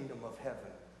the kingdom of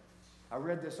heaven. I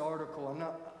read this article. I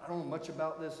don't know much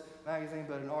about this magazine,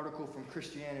 but an article from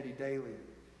Christianity Daily.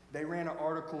 They ran an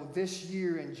article this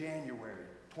year in January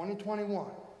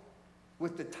 2021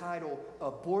 with the title,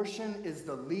 "Abortion is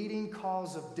the leading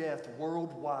cause of death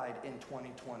worldwide in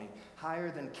 2020,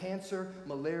 higher than cancer,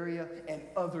 malaria, and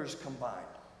others combined."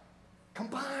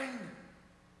 Combined!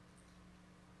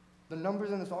 The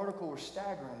numbers in this article were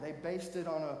staggering. They based it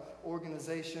on an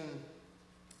organization,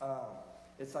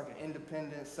 it's like an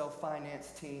independent,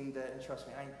 self-financed team that, and trust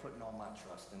me, I ain't putting all my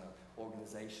trust in an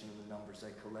organization and the numbers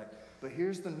they collect. But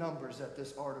here's the numbers that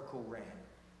this article ran.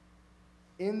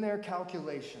 In their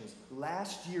calculations,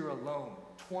 last year alone,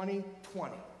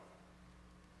 2020,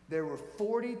 there were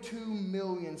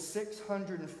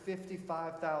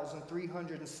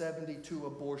 42,655,372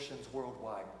 abortions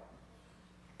worldwide.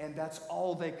 And that's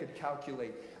all they could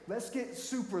calculate. Let's get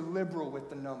super liberal with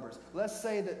the numbers. Let's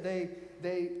say that they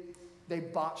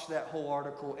botched that whole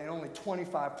article and only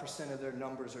 25% of their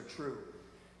numbers are true.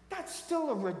 That's still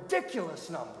a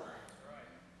ridiculous number.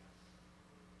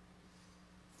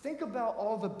 Think about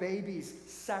all the babies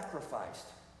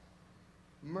sacrificed,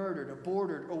 murdered,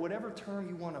 aborted, or whatever term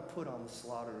you want to put on the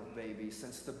slaughter of babies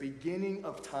since the beginning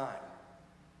of time.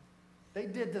 They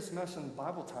did this mess in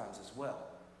Bible times as well.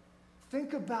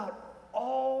 Think about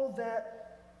all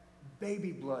that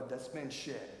baby blood that's been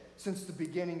shed since the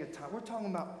beginning of time. We're talking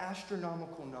about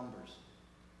astronomical numbers.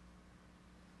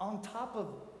 On top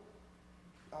of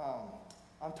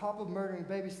murdering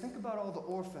babies, think about all the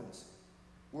orphans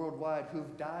worldwide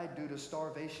who've died due to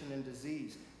starvation and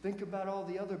disease. Think about all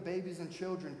the other babies and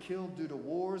children killed due to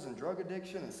wars and drug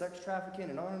addiction and sex trafficking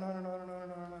and on and on and on and on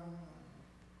and on and on.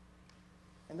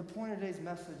 And the point of today's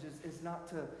message is not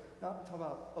to talk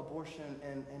about abortion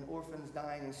and orphans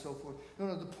dying and so forth.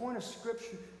 No, the point of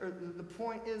Scripture, or the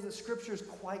point is that Scripture is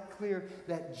quite clear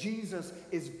that Jesus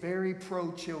is very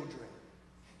pro-children.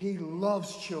 He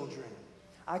loves children.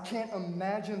 I can't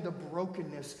imagine the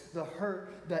brokenness, the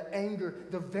hurt, the anger,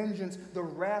 the vengeance, the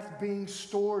wrath being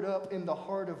stored up in the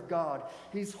heart of God.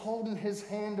 He's holding his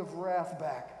hand of wrath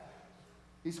back.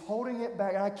 He's holding it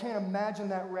back. And I can't imagine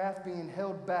that wrath being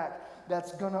held back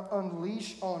that's going to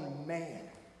unleash on man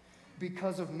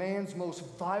because of man's most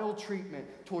vile treatment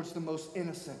towards the most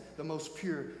innocent, the most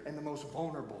pure, and the most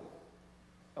vulnerable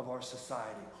of our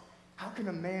society. How can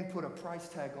a man put a price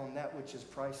tag on that which is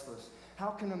priceless? How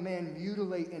can a man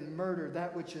mutilate and murder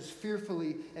that which is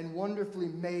fearfully and wonderfully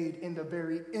made in the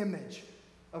very image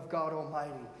of God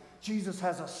Almighty? Jesus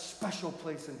has a special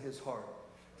place in his heart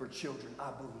for children.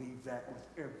 I believe that with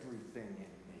everything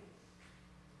in me.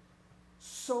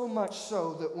 So much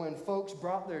so that when folks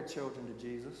brought their children to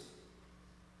Jesus,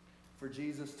 for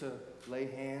Jesus to lay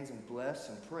hands and bless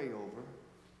and pray over,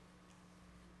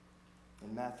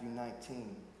 in Matthew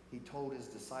 19, he told his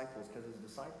disciples, because his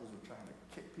disciples were trying to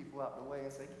kick people out the way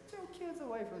and say, "Get your kids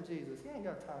away from Jesus. He ain't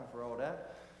got time for all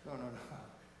that." No.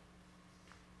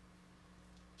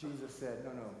 Jesus said,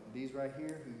 no, these right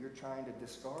here who you're trying to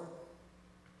discard,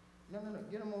 no,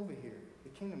 get them over here. The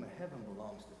kingdom of heaven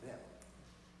belongs to them.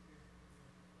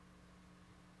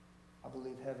 I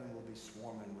believe heaven will be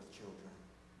swarming with children,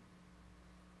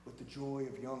 with the joy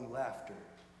of young laughter,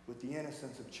 with the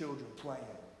innocence of children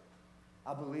playing.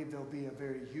 I believe there'll be a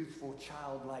very youthful,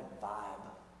 childlike vibe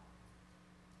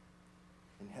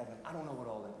in heaven. I don't know what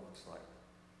all that looks like.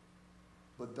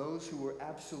 But those who were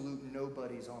absolute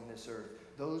nobodies on this earth,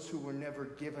 those who were never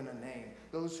given a name,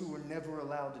 those who were never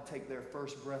allowed to take their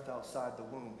first breath outside the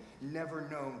womb, never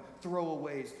known,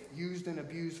 throwaways, used and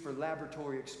abused for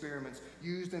laboratory experiments,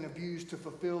 used and abused to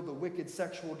fulfill the wicked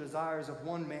sexual desires of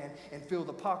one man and fill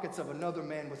the pockets of another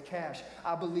man with cash.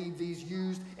 I believe these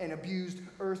used and abused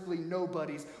earthly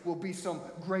nobodies will be some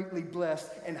greatly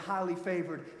blessed and highly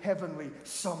favored heavenly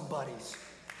somebodies.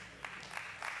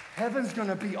 Heaven's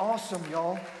gonna be awesome,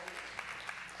 y'all.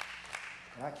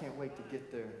 And I can't wait to get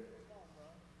there.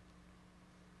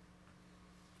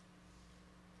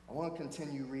 I want to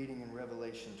continue reading in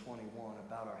Revelation 21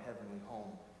 about our heavenly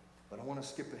home, but I want to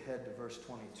skip ahead to verse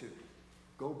 22.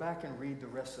 Go back and read the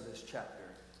rest of this chapter.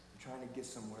 I'm trying to get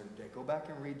somewhere today. Go back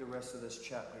and read the rest of this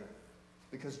chapter,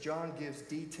 because John gives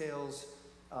details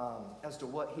as to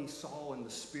what he saw in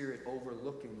the Spirit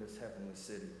overlooking this heavenly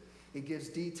city. He gives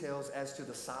details as to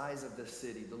the size of this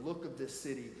city, the look of this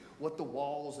city, what the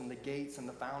walls and the gates and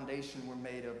the foundation were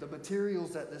made of, the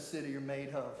materials that this city are made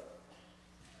of.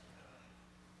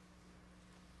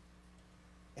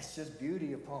 It's just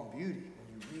beauty upon beauty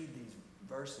when you read these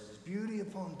verses. It's beauty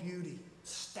upon beauty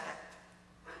stacked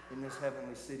in this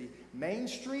heavenly city. Main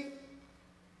Street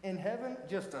in heaven,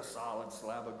 just a solid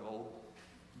slab of gold.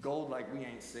 Gold like we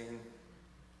ain't seen.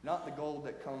 Not the gold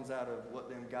that comes out of what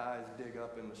them guys dig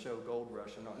up in the show Gold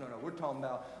Rush. No, we're talking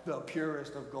about the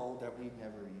purest of gold that we've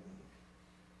never eaten.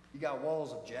 You got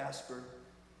walls of jasper,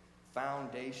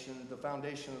 the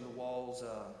foundation of the walls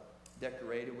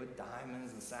decorated with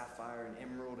diamonds and sapphire and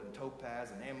emerald and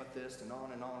topaz and amethyst and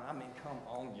on and on. I mean, come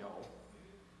on, y'all.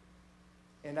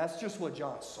 And that's just what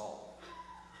John saw.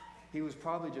 He was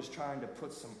probably just trying to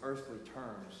put some earthly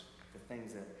terms to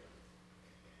things that...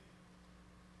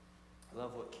 I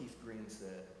love what Keith Green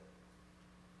said,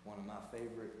 one of my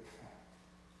favorite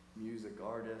music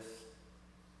artists,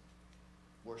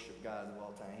 worship guys of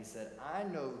all time. He said, I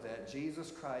know that Jesus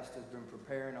Christ has been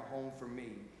preparing a home for me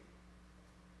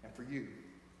and for you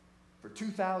for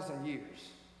 2,000 years.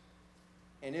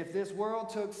 And if this world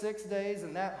took 6 days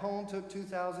and that home took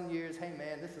 2,000 years, hey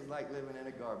man, this is like living in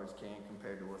a garbage can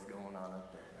compared to what's going on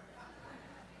up there.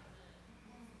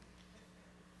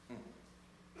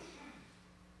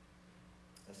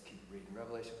 Let's keep reading.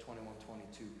 Revelation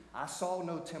 21:22. I saw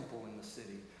no temple in the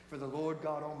city, for the Lord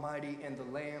God Almighty and the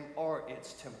Lamb are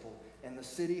its temple, and the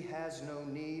city has no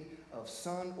need of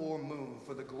sun or moon,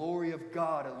 for the glory of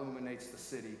God illuminates the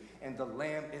city, and the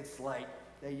Lamb its light.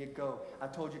 There you go. I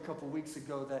told you a couple weeks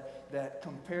ago that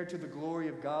compared to the glory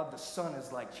of God, the sun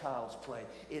is like child's play.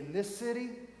 In this city,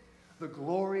 the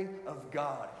glory of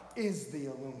God is the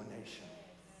illumination.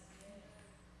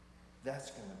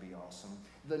 That's going to be awesome.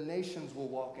 The nations will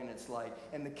walk in its light,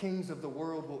 and the kings of the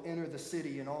world will enter the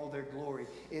city in all their glory.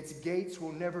 Its gates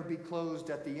will never be closed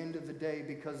at the end of the day,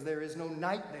 because there is no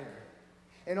night there.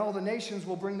 And all the nations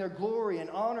will bring their glory and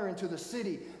honor into the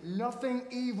city. Nothing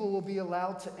evil will be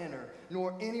allowed to enter,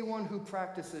 nor anyone who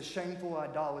practices shameful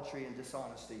idolatry and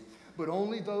dishonesty, but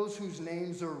only those whose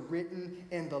names are written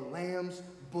in the Lamb's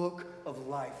book of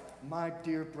life. My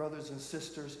dear brothers and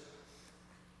sisters,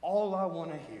 all I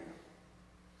want to hear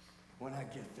when I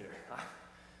get there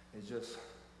is just,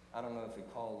 I don't know if we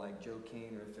call like Joe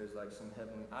King or if there's like some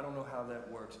heavenly, I don't know how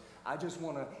that works. I just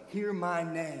want to hear my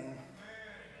name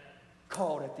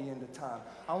called at the end of time.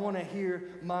 I want to hear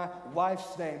my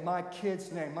wife's name, my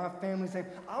kid's name, my family's name.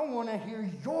 I want to hear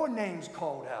your names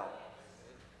called out.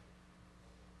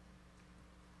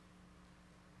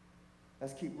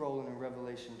 Let's keep rolling in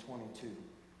Revelation 22,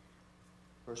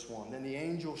 verse 1. Then the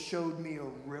angel showed me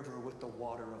a river with the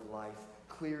water of life,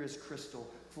 clear as crystal,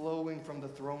 flowing from the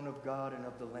throne of God and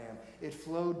of the Lamb. It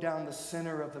flowed down the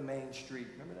center of the main street.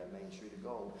 Remember that main street of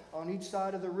gold? On each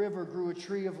side of the river grew a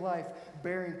tree of life,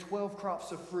 bearing 12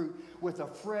 crops of fruit, with a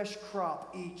fresh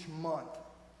crop each month.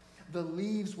 The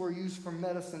leaves were used for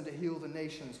medicine to heal the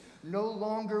nations. No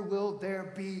longer will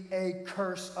there be a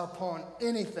curse upon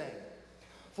anything.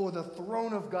 For the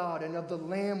throne of God and of the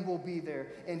Lamb will be there,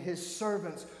 and his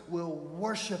servants will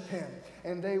worship him,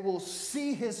 and they will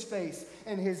see his face,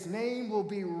 and his name will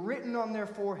be written on their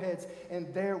foreheads,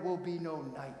 and there will be no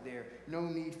night there, no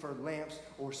need for lamps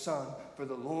or sun, for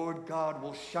the Lord God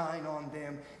will shine on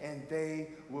them, and they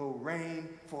will reign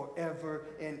forever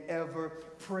and ever.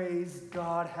 Praise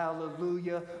God,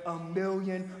 hallelujah, a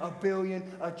million, a billion,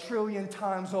 a trillion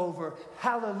times over.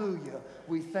 Hallelujah,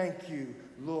 we thank you,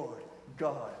 Lord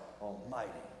God Almighty.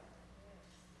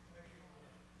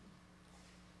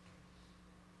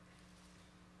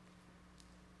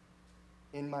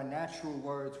 In my natural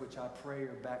words, which I pray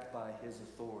are backed by his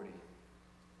authority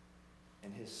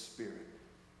and his spirit,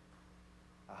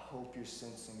 I hope you're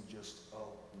sensing just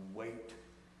a weight,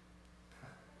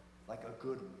 like a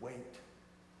good weight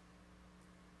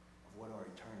of what our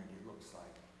eternity looks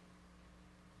like,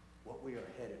 what we are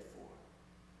headed for.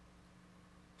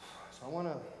 So I want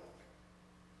to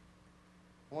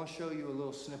show you a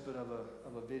little snippet of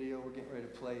a video. We're getting ready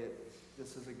to play it.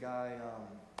 This is a guy,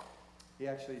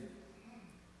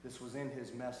 this was in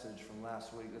his message from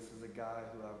last week. This is a guy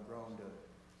who I've grown to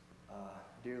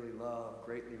dearly love,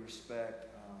 greatly respect.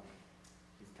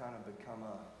 He's kind of become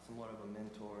somewhat of a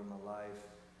mentor in my life.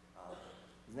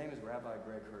 His name is Rabbi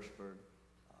Greg Hirschberg.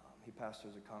 He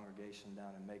pastors a congregation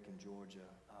down in Macon, Georgia.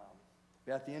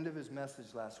 But at the end of his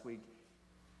message last week,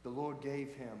 the Lord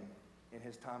gave him, in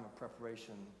his time of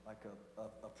preparation, like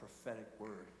a prophetic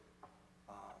word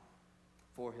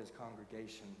for his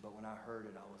congregation. But when I heard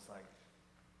it, I was like,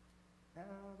 no,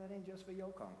 that ain't just for your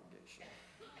congregation.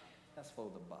 That's for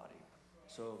the body.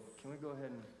 So can we go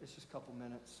ahead and, it's just a couple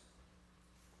minutes.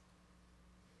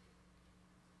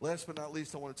 Last but not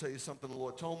least, I want to tell you something the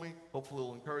Lord told me. Hopefully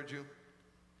it'll encourage you.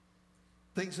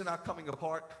 Things are not coming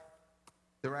apart.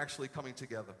 They're actually coming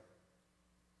together.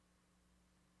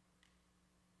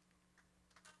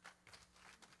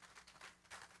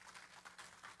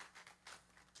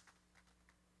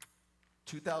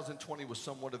 2020 was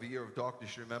somewhat of a year of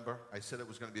darkness, you remember? I said it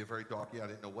was going to be a very dark year. I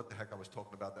didn't know what the heck I was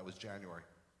talking about. That was January.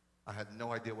 I had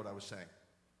no idea what I was saying.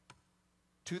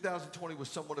 2020 was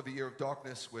somewhat of a year of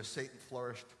darkness where Satan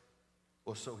flourished,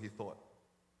 or so he thought.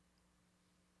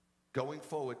 Going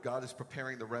forward, God is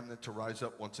preparing the remnant to rise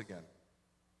up once again.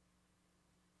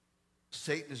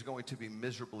 Satan is going to be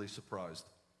miserably surprised.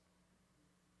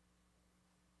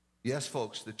 Yes,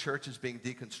 folks, the church is being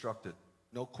deconstructed,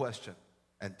 no question,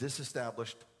 and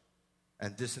disestablished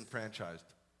and disenfranchised.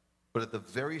 But at the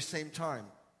very same time,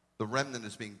 the remnant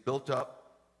is being built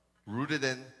up, rooted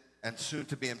in, and soon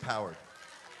to be empowered.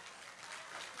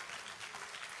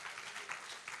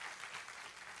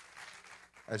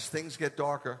 As things get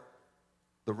darker,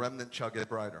 the remnant shall get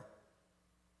brighter.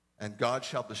 And God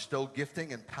shall bestow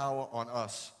gifting and power on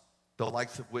us, the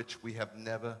likes of which we have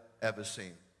never, ever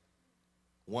seen.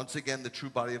 Once again, the true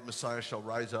body of Messiah shall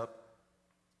rise up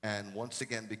and once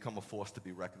again become a force to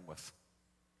be reckoned with.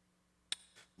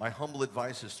 My humble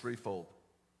advice is threefold.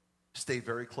 Stay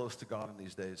very close to God in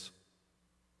these days.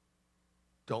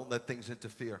 Don't let things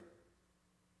interfere.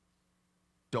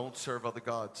 Don't serve other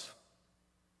gods.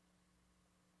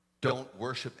 Don't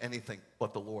worship anything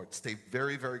but the Lord. Stay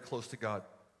very, very close to God.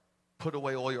 Put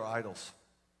away all your idols,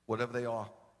 whatever they are.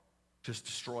 Just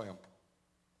destroy them.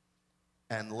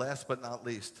 And last but not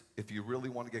least, if you really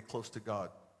want to get close to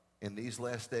God in these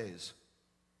last days,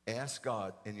 ask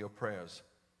God in your prayers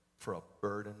for a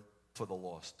burden for the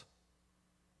lost.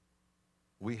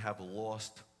 We have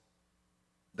lost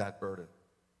that burden.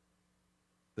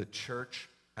 The church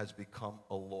has become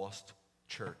a lost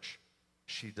church.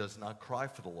 She does not cry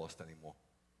for the lost anymore.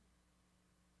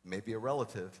 Maybe a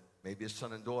relative, maybe a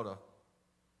son and daughter.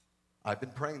 I've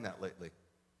been praying that lately.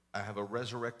 I have a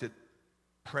resurrected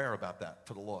prayer about that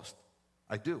for the lost.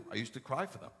 I do. I used to cry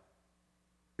for them,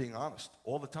 being honest,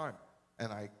 all the time.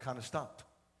 And I kind of stopped.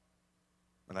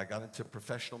 When I got into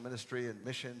professional ministry and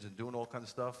missions and doing all kinds of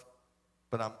stuff,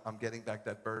 but I'm getting back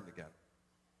that burden again.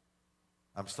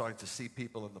 I'm starting to see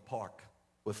people in the park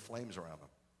with flames around them.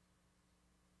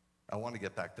 I want to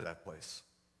get back to that place.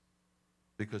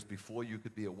 Because before you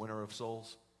could be a winner of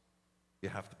souls, you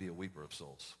have to be a weeper of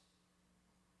souls.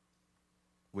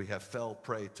 We have fell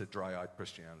prey to dry-eyed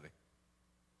Christianity.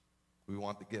 We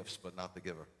want the gifts, but not the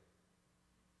giver.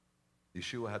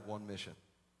 Yeshua had one mission.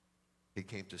 He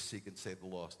came to seek and save the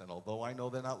lost. And although I know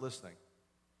they're not listening,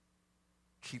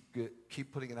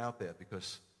 keep putting it out there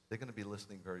because they're going to be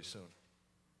listening very soon.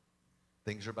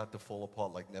 Things are about to fall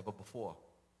apart like never before.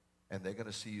 And they're going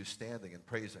to see you standing and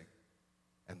praising.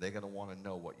 And they're going to want to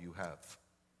know what you have.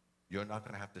 You're not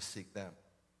going to have to seek them.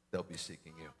 They'll be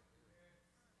seeking you.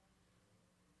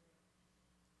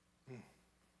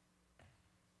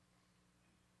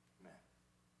 Man,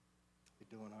 you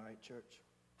doing all right, church?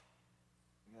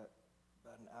 We got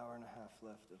about an hour and a half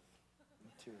left of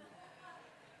material.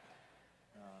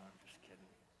 No, I'm just kidding.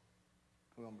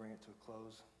 We're going to bring it to a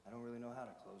close. I don't really know how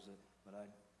to close it, but I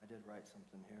did write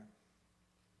something here.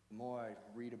 The more I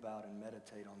read about and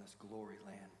meditate on this glory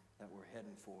land that we're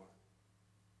heading for,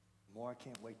 the more I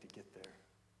can't wait to get there.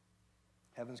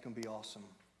 Heaven's going to be awesome.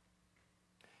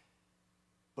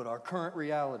 But our current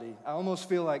reality, I almost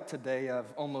feel like today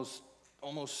I've almost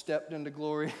stepped into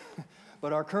glory.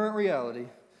 But our current reality,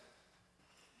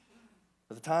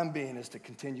 for the time being, is to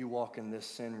continue walking this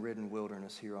sin-ridden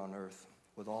wilderness here on earth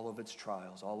with all of its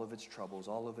trials, all of its troubles,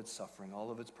 all of its suffering, all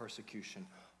of its persecution,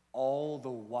 all the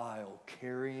while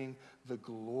carrying the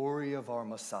glory of our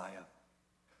Messiah,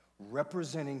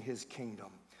 representing his kingdom,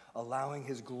 allowing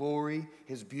his glory,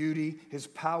 his beauty, his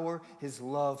power, his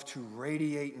love to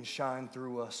radiate and shine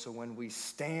through us so when we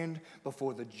stand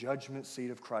before the judgment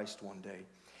seat of Christ one day.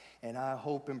 And I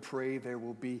hope and pray there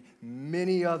will be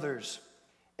many others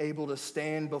able to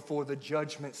stand before the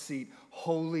judgment seat,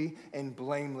 holy and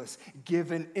blameless,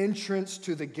 given entrance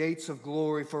to the gates of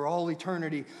glory for all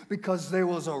eternity, because there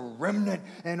was a remnant,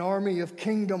 an army of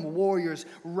kingdom warriors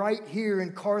right here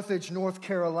in Carthage, North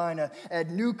Carolina,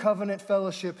 at New Covenant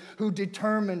Fellowship, who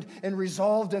determined and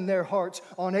resolved in their hearts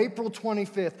on April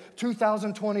 25th,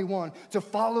 2021, to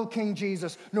follow King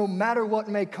Jesus, no matter what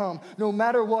may come, no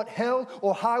matter what hell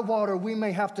or high water we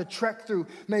may have to trek through.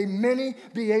 May many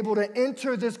be able to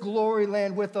enter this glory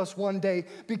land with us one day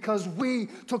because we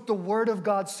took the Word of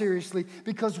God seriously,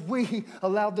 because we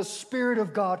allowed the Spirit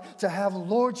of God to have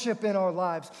lordship in our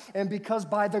lives, and because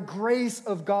by the grace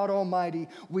of God Almighty,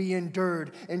 we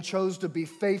endured and chose to be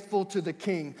faithful to the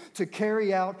King, to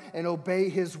carry out and obey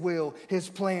His will, His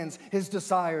plans, His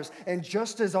desires. And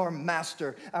just as our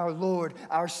Master, our Lord,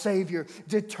 our Savior,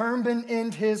 determined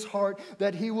in His heart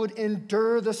that He would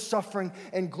endure the suffering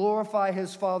and glorify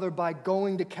His Father by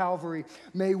going to Calvary,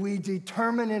 may we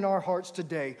determine in our hearts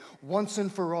today, once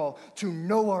and for all, to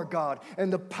know our God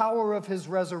and the power of His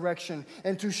resurrection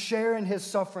and to share in His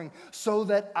suffering so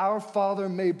that our Father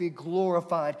may be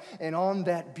glorified. And on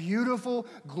that beautiful,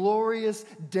 glorious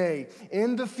day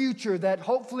in the future that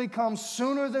hopefully comes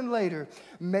sooner than later,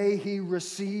 may He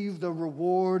receive the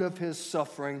reward of His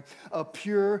suffering, a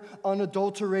pure,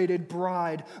 unadulterated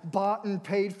bride, bought and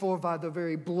paid for by the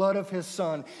very blood of His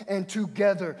Son. And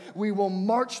together we will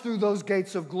march through those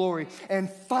gates of glory. And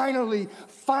finally,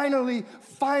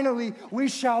 we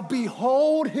shall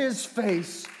behold His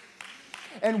face.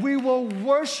 And we will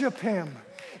worship Him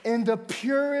in the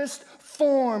purest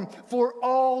form for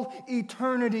all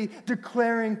eternity,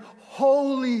 declaring,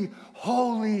 "Holy,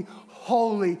 holy,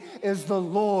 holy is the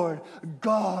Lord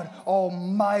God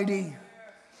Almighty."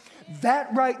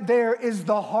 That right there is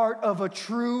the heart of a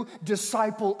true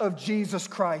disciple of Jesus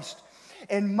Christ.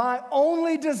 And my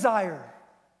only desire,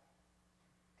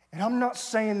 and I'm not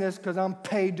saying this because I'm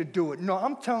paid to do it. No,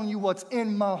 I'm telling you what's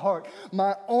in my heart.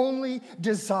 My only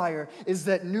desire is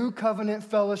that New Covenant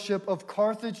Fellowship of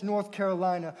Carthage, North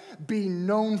Carolina be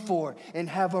known for and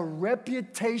have a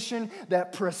reputation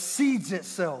that precedes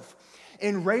itself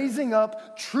in raising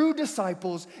up true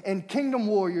disciples and kingdom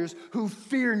warriors who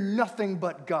fear nothing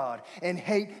but God and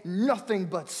hate nothing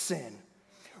but sin,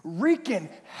 wreaking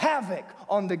havoc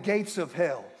on the gates of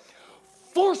hell,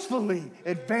 forcefully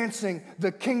advancing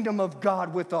the kingdom of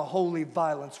God with a holy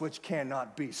violence which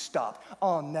cannot be stopped.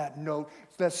 On that note,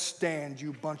 let's stand,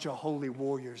 you bunch of holy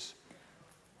warriors.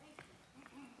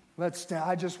 Let's stand.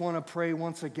 I just want to pray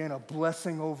once again a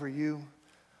blessing over you.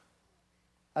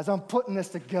 As I'm putting this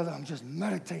together, I'm just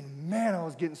meditating. Man, I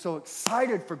was getting so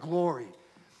excited for glory.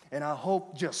 And I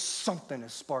hope just something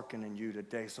is sparking in you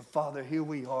today. So, Father, here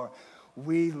we are.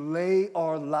 We lay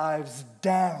our lives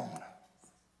down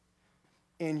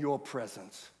in your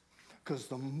presence. Because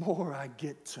the more I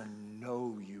get to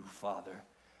know you, Father,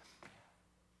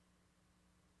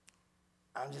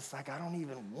 I'm just like, I don't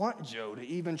even want Joe to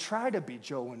even try to be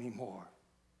Joe anymore.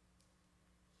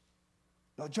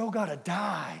 No, Joe got to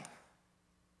die.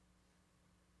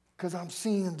 Because I'm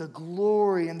seeing the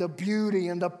glory and the beauty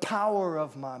and the power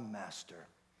of my Master.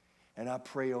 And I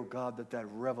pray, oh God, that that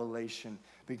revelation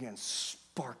begins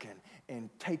sparking and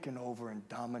taking over and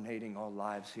dominating our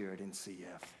lives here at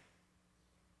NCF.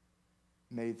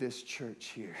 May this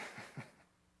church here,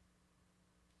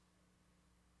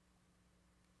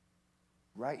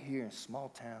 right here in small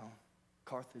town,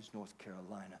 Carthage, North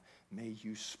Carolina, may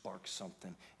you spark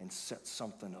something and set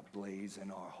something ablaze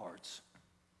in our hearts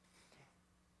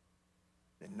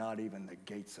that not even the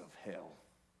gates of hell,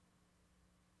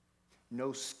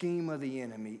 no scheme of the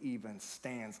enemy even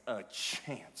stands a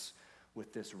chance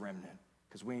with this remnant,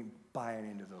 because we ain't buying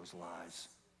into those lies.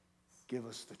 Give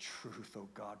us the truth, oh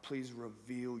God. Please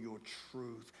reveal your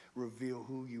truth. Reveal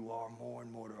who you are more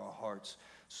and more to our hearts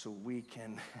so we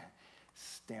can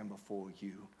stand before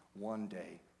you one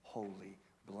day, holy,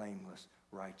 blameless,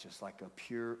 righteous, like a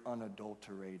pure,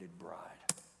 unadulterated bride.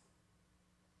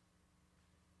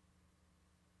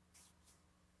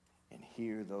 And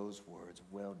hear those words,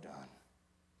 "Well done,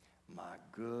 my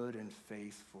good and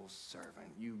faithful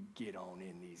servant." You get on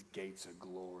in these gates of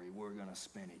glory. We're going to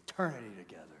spend eternity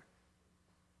together.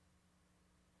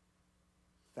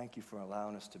 Thank you for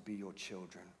allowing us to be your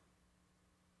children.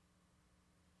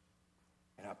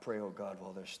 And I pray, oh God,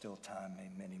 while there's still time, may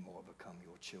many more become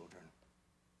your children.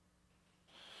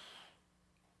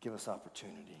 Give us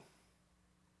opportunity.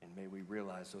 And may we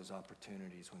realize those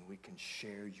opportunities when we can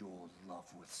share your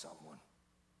love with someone.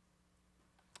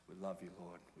 We love you,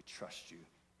 Lord. We trust you.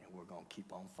 And we're going to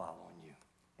keep on following you.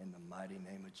 In the mighty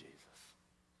name of Jesus.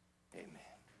 Amen.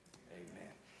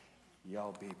 Amen.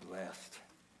 Y'all be blessed.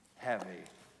 Have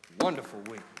a wonderful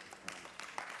week.